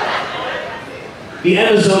 The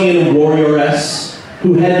Amazonian warrioress,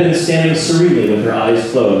 who had been standing serenely with her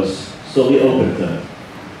eyes closed, slowly opened them.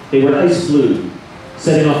 They were ice blue,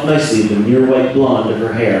 setting off nicely the near-white blonde of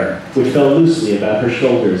her hair, which fell loosely about her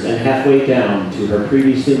shoulders and halfway down to her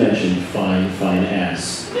previously mentioned fine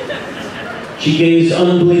ass. She gazed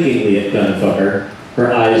unblinkingly at Gunfucker,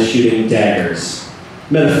 her eyes shooting daggers.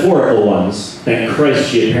 Metaphorical ones. Thank Christ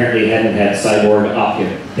she apparently hadn't had cyborg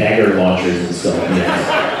optic dagger launchers and stuff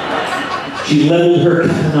yet. She leveled her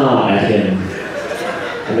katana at him,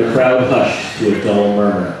 and the crowd hushed to a dull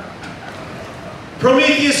murmur.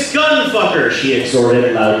 "Prometheus Gunfucker," she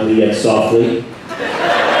exhorted loudly yet softly,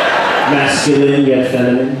 masculine yet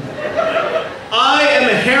feminine. "I am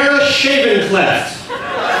Hera Shavencleft.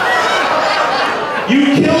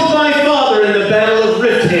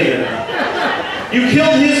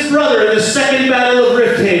 Second Battle of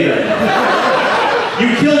Rift Haven.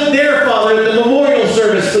 You killed their father at the memorial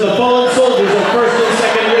service for the fallen soldiers of 1st and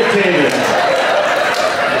 2nd Rift Haven.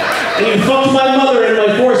 And you fucked my mother and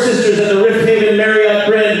my 4 sisters at the Rift Haven Marriott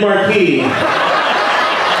Grand Marquis.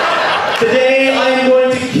 Today, I am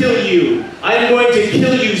going to kill you. I am going to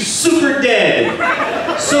kill you super dead.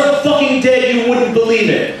 So fucking dead you wouldn't believe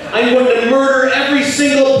it. I'm going to murder every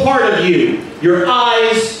single part of you. Your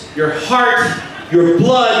eyes, your heart, your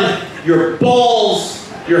blood, your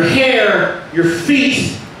balls, your hair, your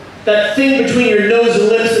feet, that thing between your nose and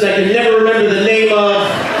lips that I can never remember the name of,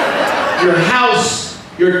 your house,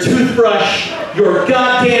 your toothbrush, your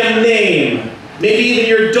goddamn name. Maybe even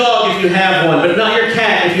your dog if you have one, but not your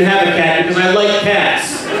cat if you have a cat, because I like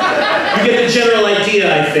cats. You get the general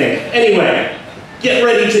idea, I think. Anyway, get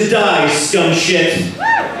ready to die, scum shit.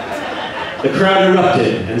 The crowd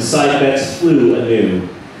erupted, and side bets flew anew.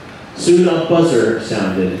 Soon a buzzer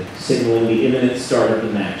sounded, signaling the imminent start of the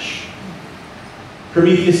match.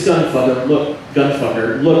 Prometheus Gunfucker looked at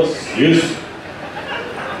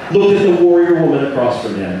the warrior woman across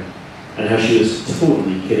from him, and how she was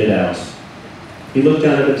totally kitted out. He looked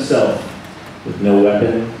down at himself, with no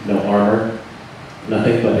weapon, no armor,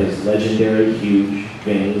 nothing but his legendary, huge,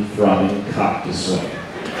 vein, throbbing cock to swing.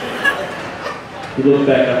 He looked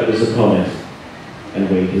back up at his opponent and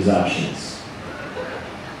weighed his options.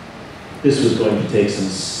 This was going to take some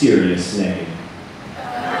serious nagging.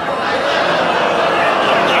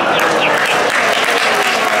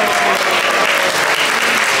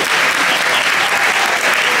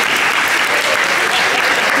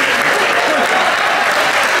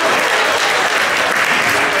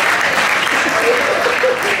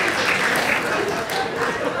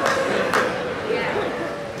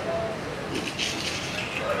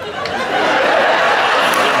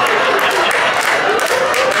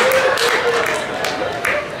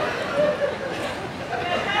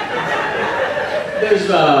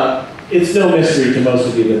 It's no mystery to most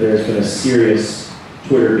of you that there's been a serious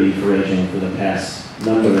Twitter beef raging for the past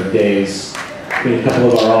number of days between a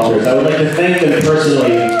couple of our authors. I would like to thank them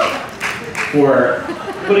personally for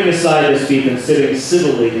putting aside this beef and sitting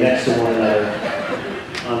civilly next to one another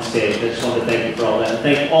on stage. I just wanted to thank you for all that. And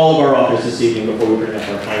thank all of our authors this evening before we bring up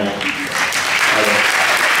our final item.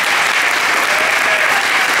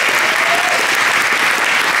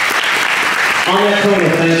 On that tone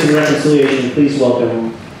of thanks and reconciliation, please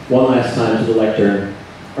welcome one last time to the lectern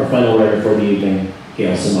our final writer for the evening,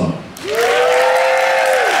 Gail Simone.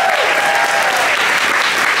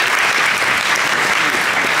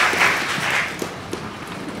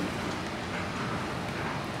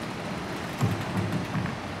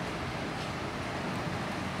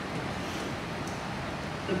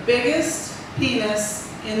 The biggest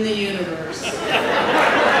penis in the universe.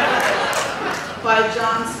 By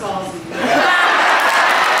John Scalzi.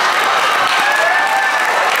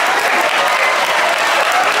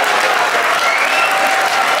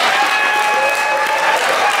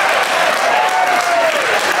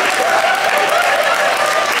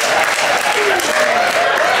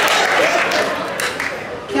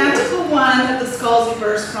 Canticle 1 of the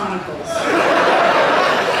Scalziverse Chronicles.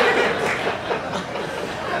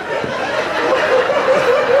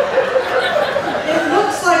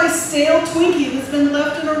 Stale Twinkie that's been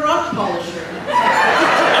left in a rock polisher,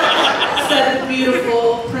 said the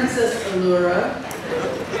beautiful Princess Allura.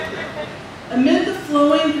 Amid the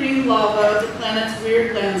flowing green lava of the planet's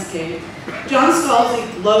weird landscape, John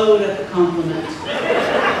Scalzi glowed at the compliment.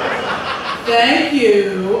 Thank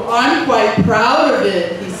you, I'm quite proud of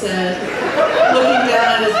it, he said, looking down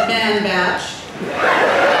at his man batch.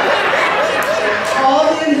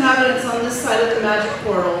 All the inhabitants on this side of the magic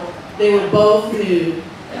portal, they were both nude.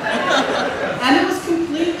 And it was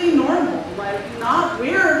completely normal, like not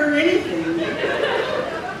weird or anything.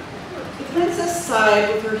 The princess sighed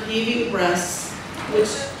with her heaving breasts, which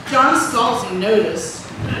John Scalzi noticed,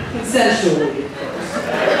 consensually, of course.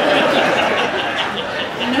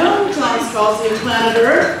 No, John Scalzi of planet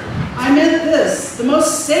Earth, I meant this, the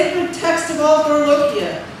most sacred text of all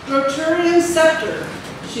Thorlokia, the Roturian scepter,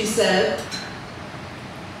 she said.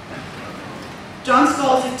 John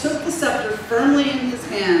Scalzi took the scepter firmly in his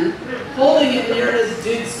hand, holding it near his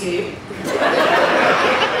dudescape.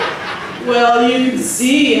 Well, you can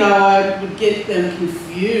see how I would get them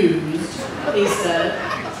confused, he said.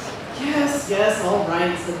 Yes, yes, all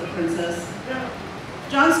right, said the princess.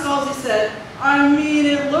 John Scalzi said, I mean,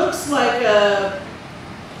 it looks like a...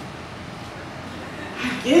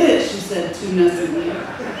 I get it, she said too messily.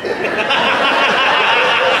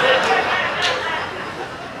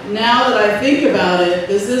 Now that I think about it,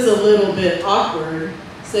 this is a little bit awkward,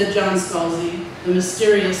 said John Scalzi. the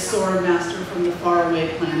mysterious sword master from the faraway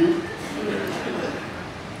planet.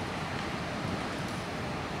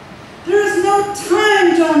 There is no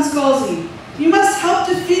time, John Scalzi. You must help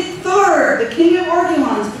defeat Thor, the king of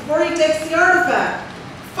Orgulons, before he takes the artifact.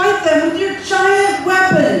 Fight them with your giant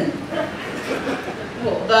weapon.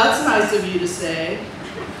 Well, that's nice of you to say.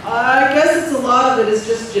 I guess it's a lot of it is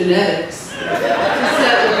just genetics. He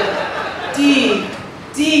said with a deep,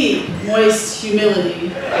 deep, moist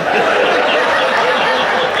humility.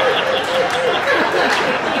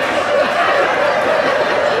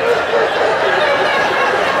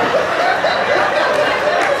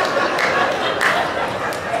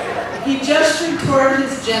 He gestured toward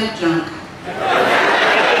his gent junk.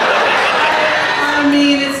 I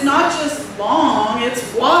mean, it's not just long, it's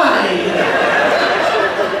wide.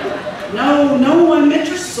 No, I meant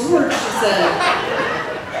your sword, she said.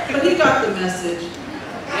 But he got the message.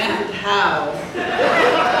 And how.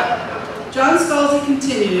 John Scalzi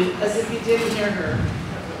continued as if he didn't hear her.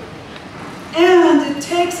 And it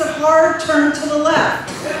takes a hard turn to the left.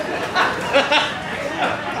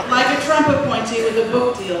 Like a trumpet pointee with a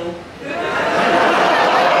book deal.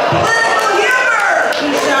 Political humor! He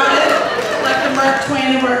shouted, like the Mark Twain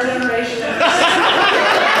of our generation.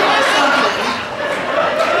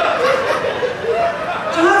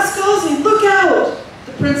 John Scalzi, look out!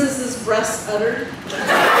 The princess's breast uttered.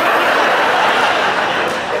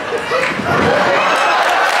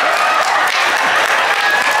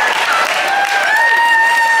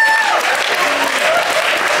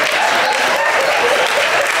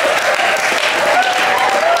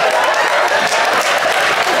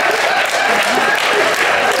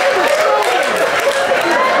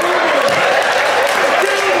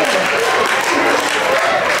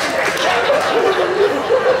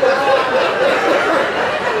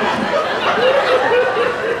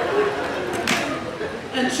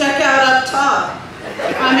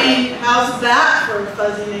 How's that for a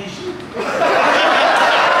fuzzy nation?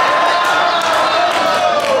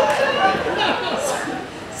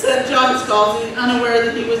 Said John Scalzi, unaware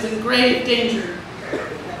that he was in grave danger.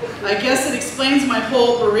 I guess it explains my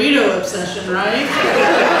whole burrito obsession, right?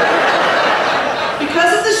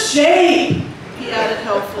 Because of the shape, he added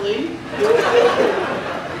helpfully.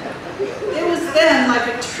 It was then, like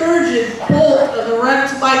a turgid bolt of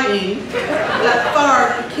erect lightning, that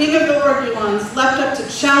Thar, the king of the Orgulons, leapt up to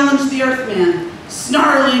challenge the Earthman,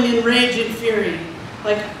 snarling in rage and fury.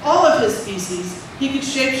 Like all of his species, he could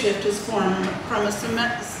shapeshift his form from a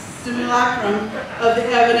simulacrum of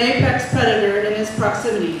an apex predator in his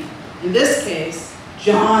proximity. In this case,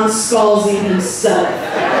 John Scalzi himself.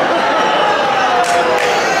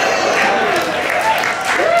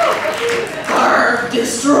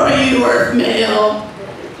 Destroy you, Earth male,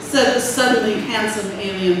 said the suddenly handsome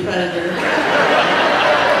alien predator,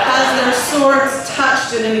 as their swords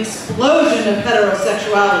touched in an explosion of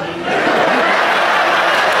heterosexuality.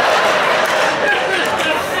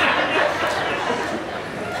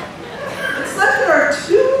 It's like there are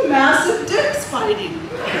two massive dicks fighting,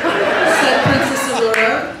 said Princess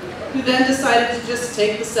Allura, who then decided to just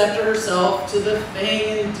take the scepter herself to the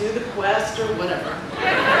thing and do the quest or whatever.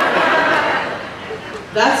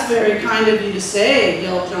 That's very kind of you to say,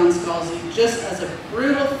 yelled John Scalzi, just as a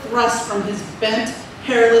brutal thrust from his bent,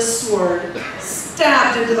 hairless sword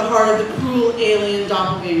stabbed into the heart of the cruel alien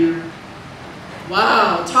doppelganger.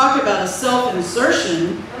 Wow, talk about a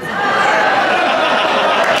self-insertion.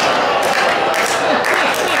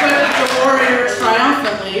 Quipped the warrior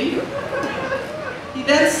triumphantly. He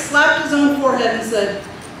then slapped his own forehead and said,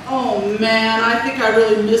 "Oh man, I think I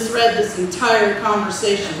really misread this entire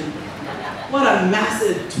conversation. What a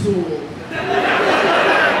massive tool."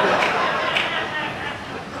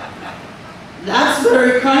 That's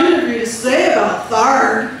very kind of you to say about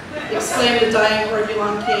Thar, exclaimed the dying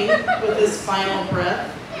Orgulon king with his final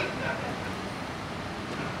breath.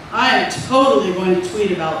 I am totally going to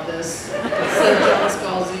tweet about this, said John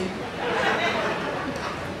Scalzi.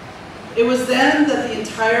 It was then that the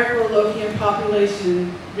entire Orlokian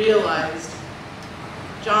population realized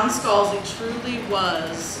John Scalzi truly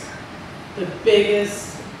was the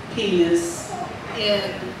biggest penis in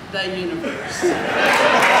the universe.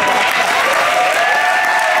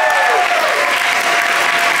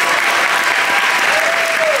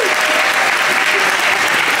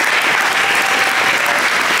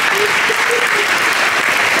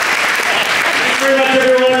 Thanks very much,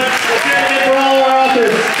 everyone. Let's hear it for all our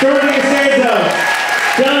authors. DiCostanzo,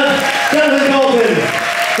 Jonathan Coulton,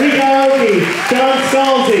 Ryka Aoki, John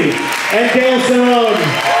Scalzi, and Gail Simone.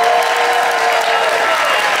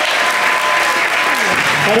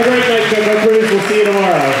 Have a great night, JoCo crews. We'll see you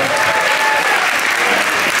tomorrow.